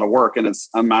becomes a lot of work, and it's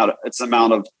amount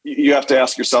of, you have to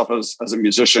ask yourself as a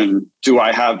musician, do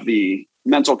I have the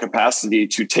mental capacity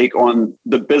to take on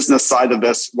the business side of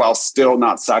this while still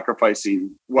not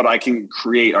sacrificing what I can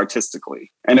create artistically?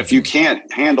 And if you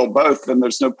can't handle both, then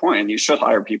there's no point. And you should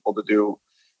hire people to do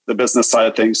the business side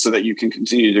of things so that you can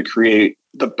continue to create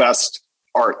the best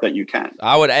art that you can.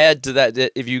 I would add to that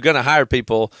if you're going to hire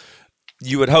people,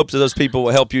 you would hope that those people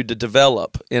will help you to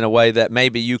develop in a way that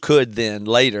maybe you could then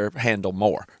later handle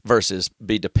more versus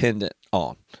be dependent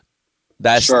on.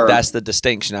 That's the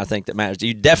distinction I think that matters.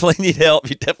 You definitely need help.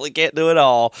 You definitely can't do it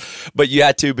all, but you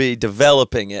have to be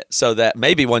developing it so that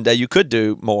maybe one day you could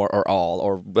do more or all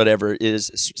or whatever it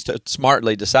is.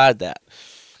 Smartly decide that.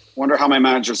 Wonder how many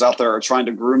managers out there are trying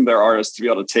to groom their artists to be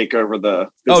able to take over the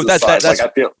business side. That's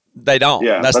like I feel. They don't.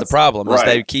 Yeah, that's the problem. Is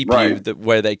they keep you the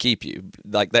way they keep you,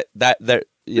 like that.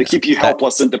 They keep you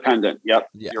helpless and dependent. Yep,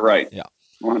 you're right. Yeah,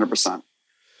 100%.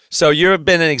 So you've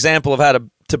been an example of how to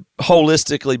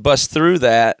holistically bust through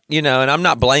that. And I'm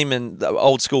not blaming the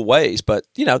old school ways, but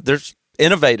there's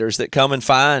innovators that come and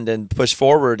find and push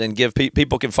forward and give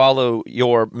people can follow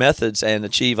your methods and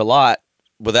achieve a lot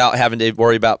without having to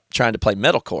worry about trying to play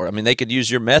metalcore. I mean, they could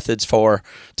use your methods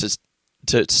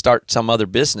to start some other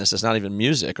business. It's not even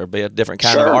music, or be a different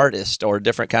kind of artist or a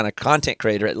different kind of content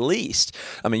creator at least.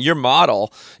 I mean, your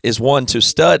model is one to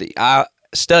study. I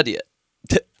study it.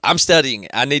 I'm studying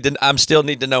it. I still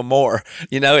need to know more.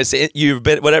 Whatever you've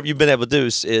been able to do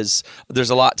is there's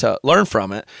a lot to learn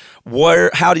from it.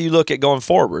 How do you look at going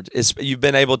forward? You've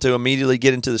been able to immediately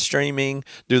get into the streaming,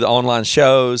 do the online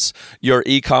shows. Your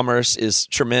e-commerce is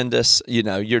tremendous.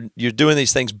 You're doing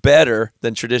these things better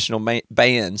than traditional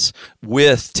bands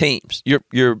with teams.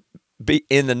 You're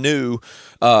in the new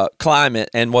climate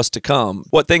and what's to come.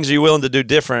 What things are you willing to do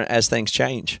different as things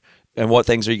change, and what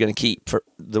things are you going to keep for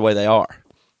the way they are?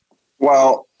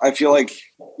 Well, I feel like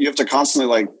you have to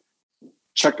constantly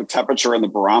check the temperature and the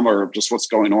barometer of just what's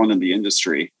going on in the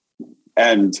industry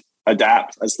and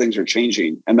adapt as things are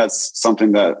changing. And that's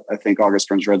something that I think August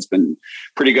Burns Red's been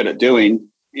pretty good at doing.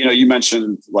 You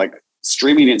mentioned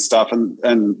streaming and stuff. And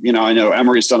I know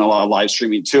Emery's done a lot of live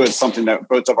streaming too. It's something that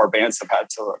both of our bands have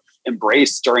had to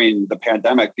embrace during the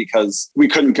pandemic because we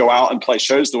couldn't go out and play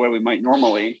shows the way we might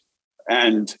normally.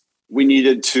 And we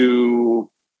needed to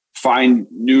find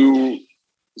new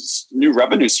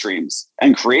revenue streams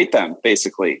and create them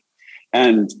basically.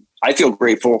 And I feel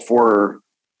grateful for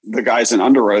the guys in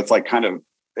Under Oath, kind of,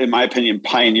 in my opinion,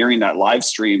 pioneering that live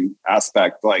stream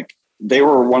aspect. They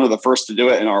were one of the first to do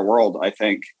it in our world, I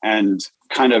think, and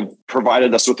kind of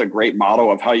provided us with a great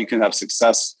model of how you can have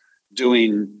success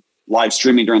doing live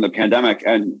streaming during the pandemic.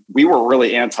 And we were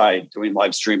really anti doing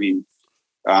live streaming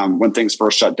when things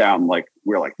first shut down, like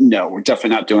we're like, no, we're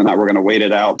definitely not doing that. We're going to wait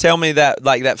it out. Tell me that,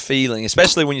 like that feeling,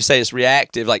 especially when you say it's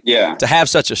reactive, like to have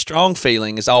such a strong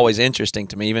feeling is always interesting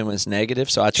to me, even when it's negative.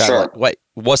 So I try to like, wait,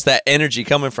 what's that energy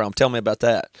coming from? Tell me about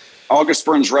that. August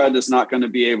Burns Red is not going to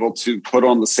be able to put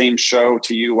on the same show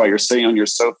to you while you're sitting on your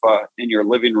sofa in your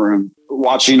living room,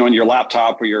 watching on your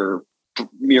laptop or you're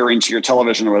mirroring to your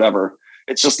television or whatever.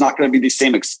 It's just not going to be the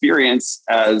same experience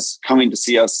as coming to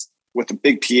see us with the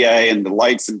big PA and the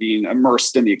lights and being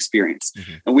immersed in the experience.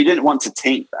 Mm-hmm. And we didn't want to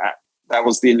taint that. That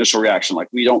was the initial reaction. Like,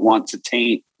 we don't want to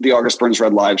taint the August Burns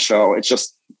Red live show. It's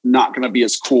just not going to be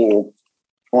as cool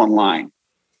online.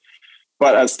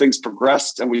 But as things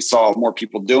progressed and we saw more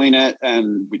people doing it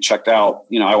and we checked out,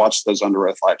 I watched those Under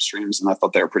Oath live streams and I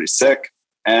thought they were pretty sick.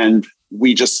 And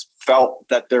we just felt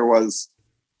that there was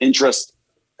interest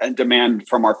and demand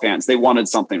from our fans. They wanted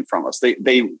something from us. They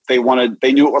knew it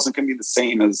wasn't going to be the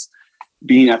same as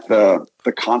being at the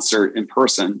concert in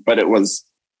person, but it was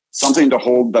something to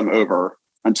hold them over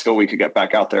until we could get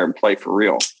back out there and play for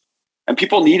real. And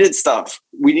people needed stuff.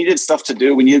 We needed stuff to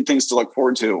do. We needed things to look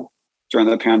forward to during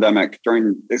the pandemic,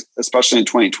 especially in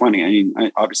 2020. I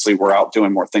mean, obviously we're out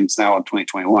doing more things now in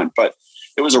 2021, but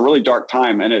it was a really dark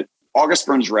time. And August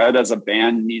Burns Red as a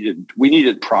band we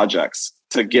needed projects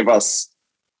to give us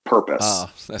purpose.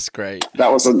 Oh, that's great.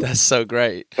 That's so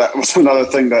great. That was another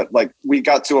thing that, like, we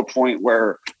got to a point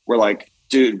where we're like,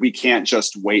 dude, we can't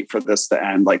just wait for this to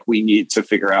end. Like, we need to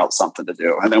figure out something to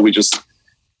do. And then we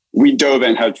dove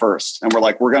in head first and we're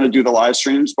like, we're going to do the live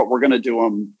streams, but we're going to do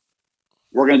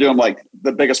them like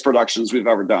the biggest productions we've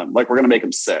ever done. Like, we're going to make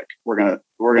them sick. We're going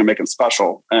to make them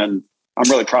special. And I'm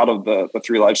really proud of the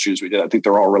 3 live streams we did. I think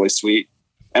they're all really sweet.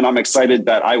 And I'm excited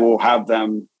that I will have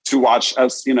them to watch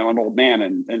as, an old man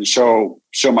and show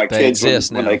my kids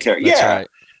when they care. That's right.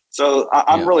 So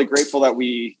I'm really grateful that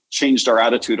we changed our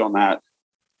attitude on that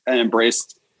and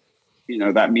embraced,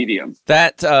 that medium.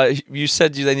 That you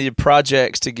said they needed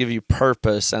projects to give you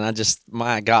purpose, and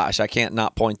my gosh, I can't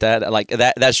not point that like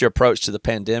that. That's your approach to the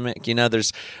pandemic.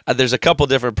 There's a couple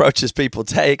different approaches people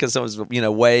take, and someone's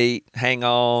wait, hang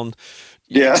on.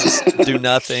 Do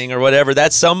nothing or whatever.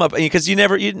 That's some of, because you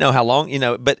know how long,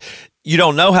 but you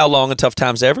don't know how long a tough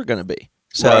time's ever going to be.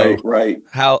 So right.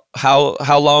 How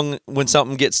long, when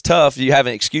something gets tough, you have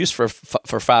an excuse for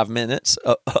 5 minutes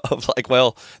of like,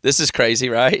 well, this is crazy,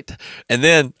 right? And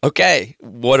then, okay,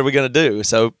 what are we going to do?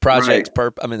 So projects,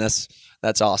 I mean, that's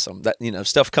awesome. That,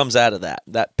 stuff comes out of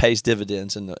that pays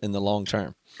dividends in the long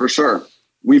term. For sure.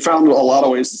 We found a lot of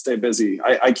ways to stay busy.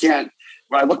 I can't.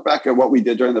 When I look back at what we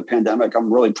did during the pandemic,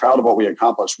 I'm really proud of what we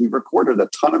accomplished. We recorded a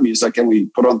ton of music and we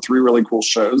put on 3 really cool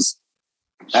shows.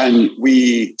 And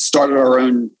we started our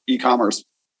own e-commerce.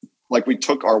 Like, we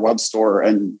took our web store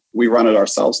and we run it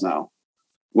ourselves now,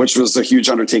 which was a huge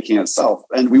undertaking itself.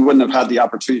 And we wouldn't have had the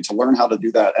opportunity to learn how to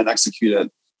do that and execute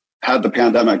it had the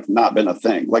pandemic not been a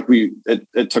thing. Like,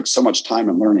 it took so much time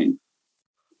and learning.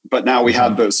 But now we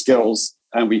have those skills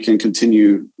and we can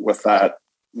continue with that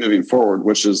moving forward,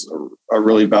 which is a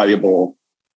really valuable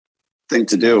thing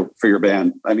to do for your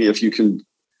band. I mean, if you can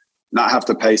not have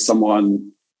to pay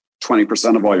someone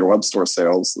 20% of all your web store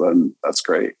sales, then that's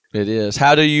great. It is.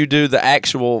 How do you do the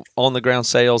actual on the ground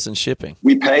sales and shipping?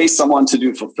 We pay someone to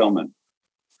do fulfillment,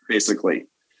 basically.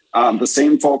 The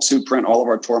same folks who print all of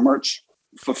our tour merch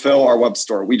fulfill our web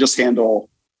store. We just handle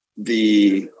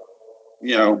the,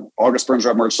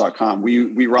 augustburnsredmerch.com.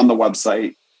 We run the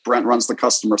website. Brent runs the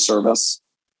customer service.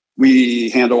 We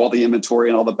handle all the inventory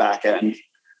and all the back end.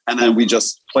 And then we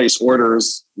just place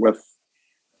orders with,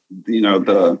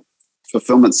 the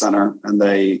fulfillment center, and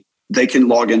they can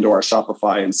log into our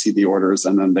Shopify and see the orders,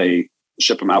 and then they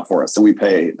ship them out for us. And we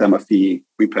pay them a fee.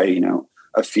 We pay,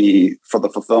 a fee for the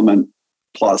fulfillment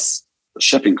plus the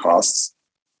shipping costs,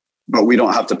 but we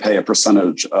don't have to pay a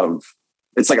percentage of,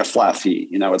 it's like a flat fee.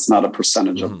 It's not a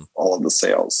percentage of all of the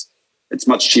sales. It's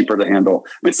much cheaper to handle.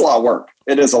 I mean, it's a lot of work.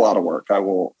 It is a lot of work. I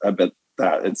will admit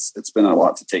that it's been a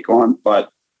lot to take on,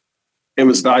 but it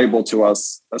was valuable to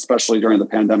us, especially during the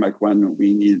pandemic when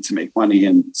we needed to make money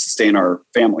and sustain our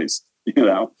families,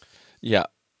 Yeah.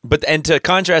 And to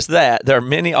contrast that, there are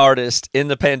many artists in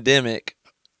the pandemic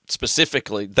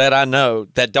specifically that I know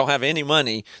that don't have any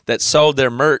money that sold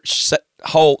their merch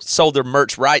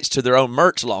rights to their own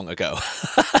merch long ago.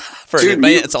 For an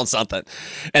advance on something,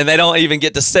 and they don't even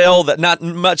get to sell that, not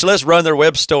much less run their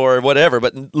web store or whatever,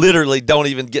 but literally don't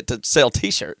even get to sell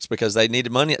t-shirts because they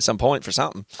needed money at some point for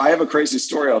something. I have a crazy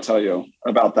story I'll tell you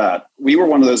about that. We were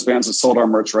one of those bands that sold our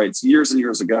merch rights years and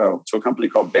years ago to a company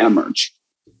called Band Merch.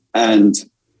 And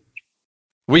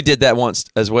We did that once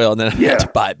as well, and then I had to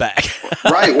buy it back.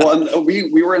 Right. Well, and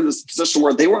we were in this position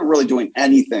where they weren't really doing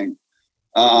anything.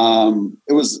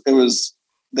 It was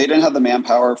they didn't have the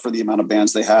manpower for the amount of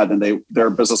bands they had, and their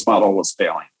business model was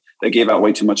failing. They gave out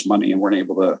way too much money and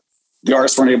the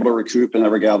artists weren't able to recoup and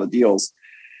never get out of the deals.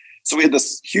 So we had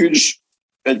this huge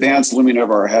advance looming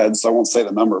over our heads. I won't say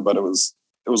the number, but it was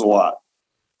a lot.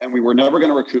 And we were never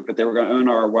going to recoup it. They were going to own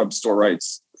our web store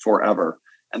rights forever.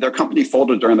 And their company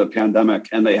folded during the pandemic,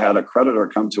 and they had a creditor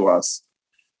come to us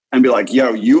and be like,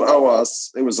 yo, you owe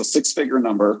us. It was a 6-figure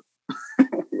number.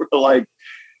 We're like,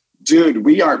 dude,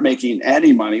 we aren't making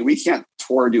any money. We can't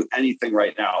tour or do anything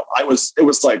right now. It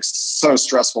was like so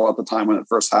stressful at the time when it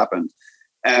first happened.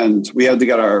 And we had to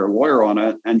get our lawyer on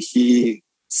it. And he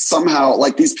somehow,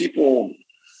 like, these people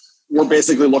were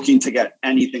basically looking to get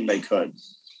anything they could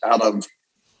out of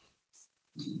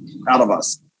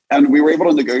us. And we were able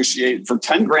to negotiate for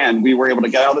 10 grand. We were able to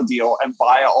get out a deal and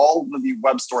buy all of the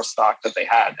web store stock that they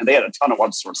had. And they had a ton of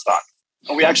web store stock.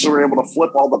 And we actually were able to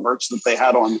flip all the merch that they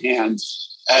had on hand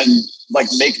and like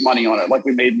make money on it. Like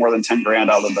we made more than 10 grand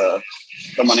out of the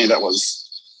money that was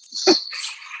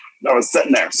that was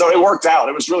sitting there. So it worked out.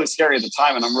 It was really scary at the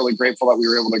time. And I'm really grateful that we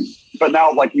were able to, but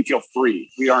now like we feel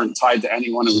free. We aren't tied to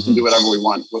anyone, and we can do whatever we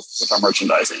want with our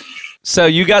merchandising. So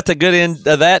you got the good end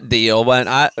of that deal. When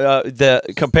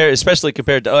especially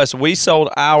compared to us, we sold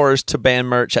ours to band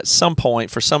merch at some point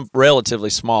for some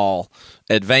relatively small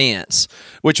advance,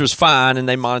 which was fine, and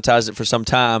they monetized it for some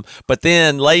time. But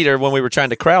then later, when we were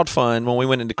trying to crowdfund, when we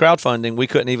went into crowdfunding, we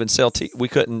couldn't even we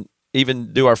couldn't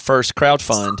even do our first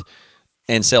crowdfund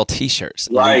and sell T-shirts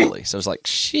legally. So it was like,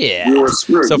 shit. We were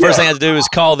screwed. So first thing I had to do was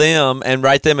call them and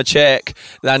write them a check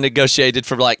that I negotiated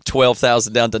from like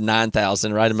 $12,000 down to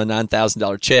 $9,000. Write them a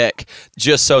 $9,000 check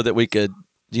just so that we could,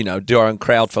 do our own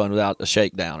crowdfund without a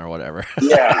shakedown or whatever.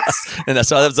 Yes. And that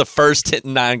was the first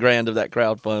 $9,000 of that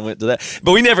crowdfund went to that.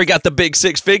 But we never got the big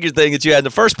 6-figure thing that you had in the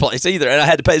first place either. And I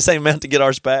had to pay the same amount to get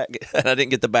ours back. And I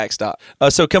didn't get the backstop.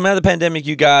 So coming out of the pandemic,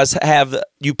 you guys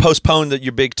you postponed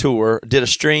your big tour, did a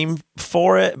stream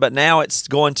for it, but now it's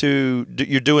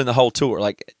you're doing the whole tour.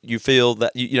 Like you feel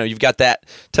that, you've got that.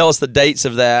 Tell us the dates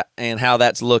of that and how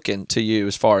that's looking to you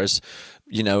as far as,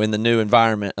 in the new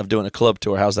environment of doing a club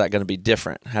tour. How's that going to be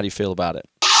different? How do you feel about it?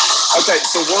 Okay,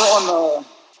 so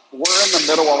we're in the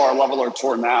middle of our Leveler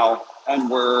tour now, and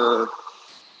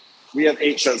we have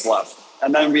 8 shows left,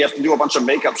 and then we have to do a bunch of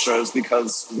makeup shows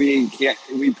because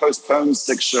we postponed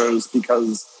 6 shows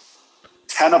because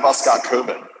 10 of us got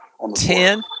COVID on the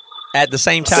 10 tour. At the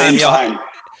same time.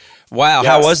 Wow, yes.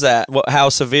 How was that? How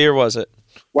severe was it?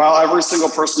 Well, every single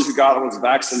person who got it was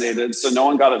vaccinated, so no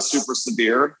one got it super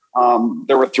severe.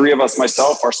 There were 3 of us,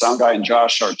 myself, our sound guy, and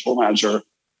Josh, our tour manager,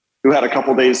 who had a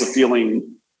couple days of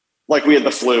feeling like we had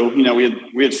the flu.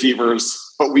 We had fevers,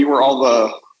 but we were all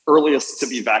the earliest to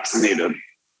be vaccinated.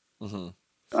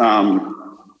 Mm-hmm.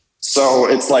 So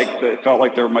it's like it felt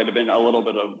like there might have been a little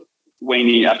bit of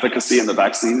waning efficacy in the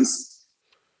vaccines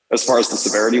as far as the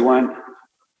severity went.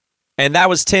 And that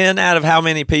was 10 out of how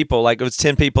many people? Like it was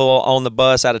 10 people on the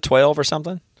bus out of 12 or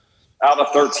something? Out of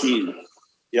 13.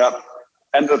 Yep.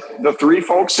 And the 3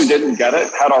 folks who didn't get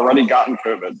it had already gotten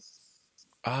COVID.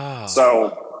 Oh,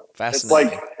 so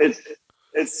fascinating. It's like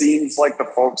it seems like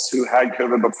the folks who had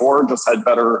COVID before just had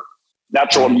better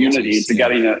natural immunity to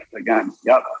getting it again.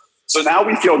 Yep. So now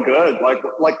we feel good.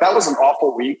 Like that was an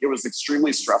awful week. It was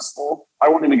extremely stressful. I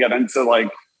won't even get into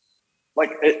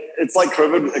it's like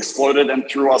COVID exploded and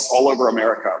threw us all over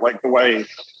America. Like the way,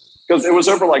 because it was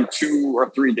over like 2 or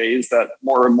 3 days that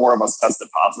more and more of us tested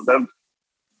positive.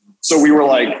 So we were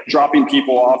like dropping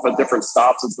people off at different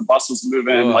stops as the bus was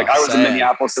moving. I was in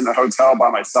Minneapolis in a hotel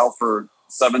by myself for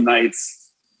 7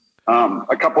 nights.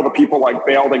 A couple of the people like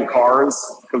bailed in cars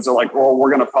because they're like, well,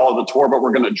 we're going to follow the tour, but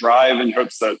we're going to drive in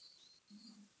hopes that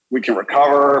we can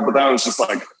recover. But then it was just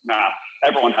like, nah,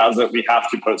 everyone has it. We have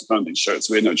to postpone these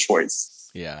shows. We had no choice.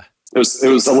 Yeah. It was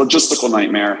a logistical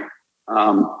nightmare.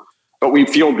 But we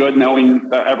feel good knowing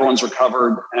that everyone's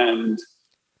recovered and,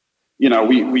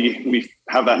 we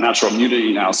have that natural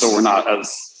immunity now. So we're not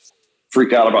as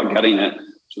freaked out about getting it,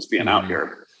 just being out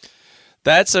here.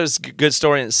 That's a good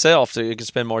story in itself that you can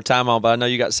spend more time on, but I know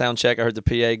you got sound check. I heard the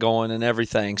PA going and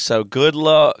everything. So good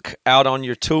luck out on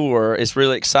your tour. It's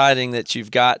really exciting that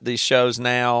you've got these shows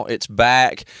now. It's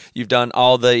back. You've done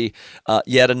all the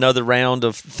yet another round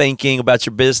of thinking about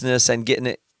your business and getting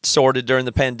it sorted during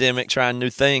the pandemic, trying new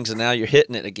things, and now you're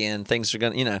hitting it again. Things are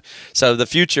going to, so the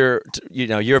future,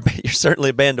 you're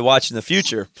certainly a band to watch in the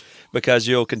future, because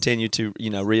you'll continue to,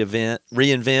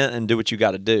 reinvent and do what you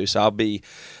got to do. So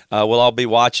we'll all be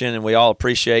watching, and we all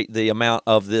appreciate the amount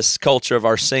of this culture of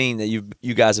our scene that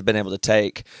you guys have been able to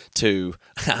take to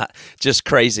just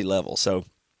crazy levels. So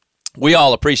we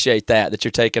all appreciate that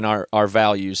you're taking our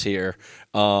values here,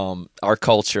 our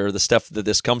culture, the stuff that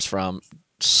this comes from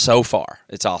so far.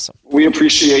 It's awesome. We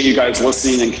appreciate you guys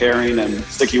listening and caring and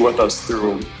sticking with us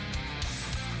through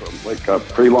like a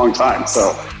pretty long time.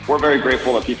 So we're very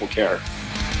grateful that people care.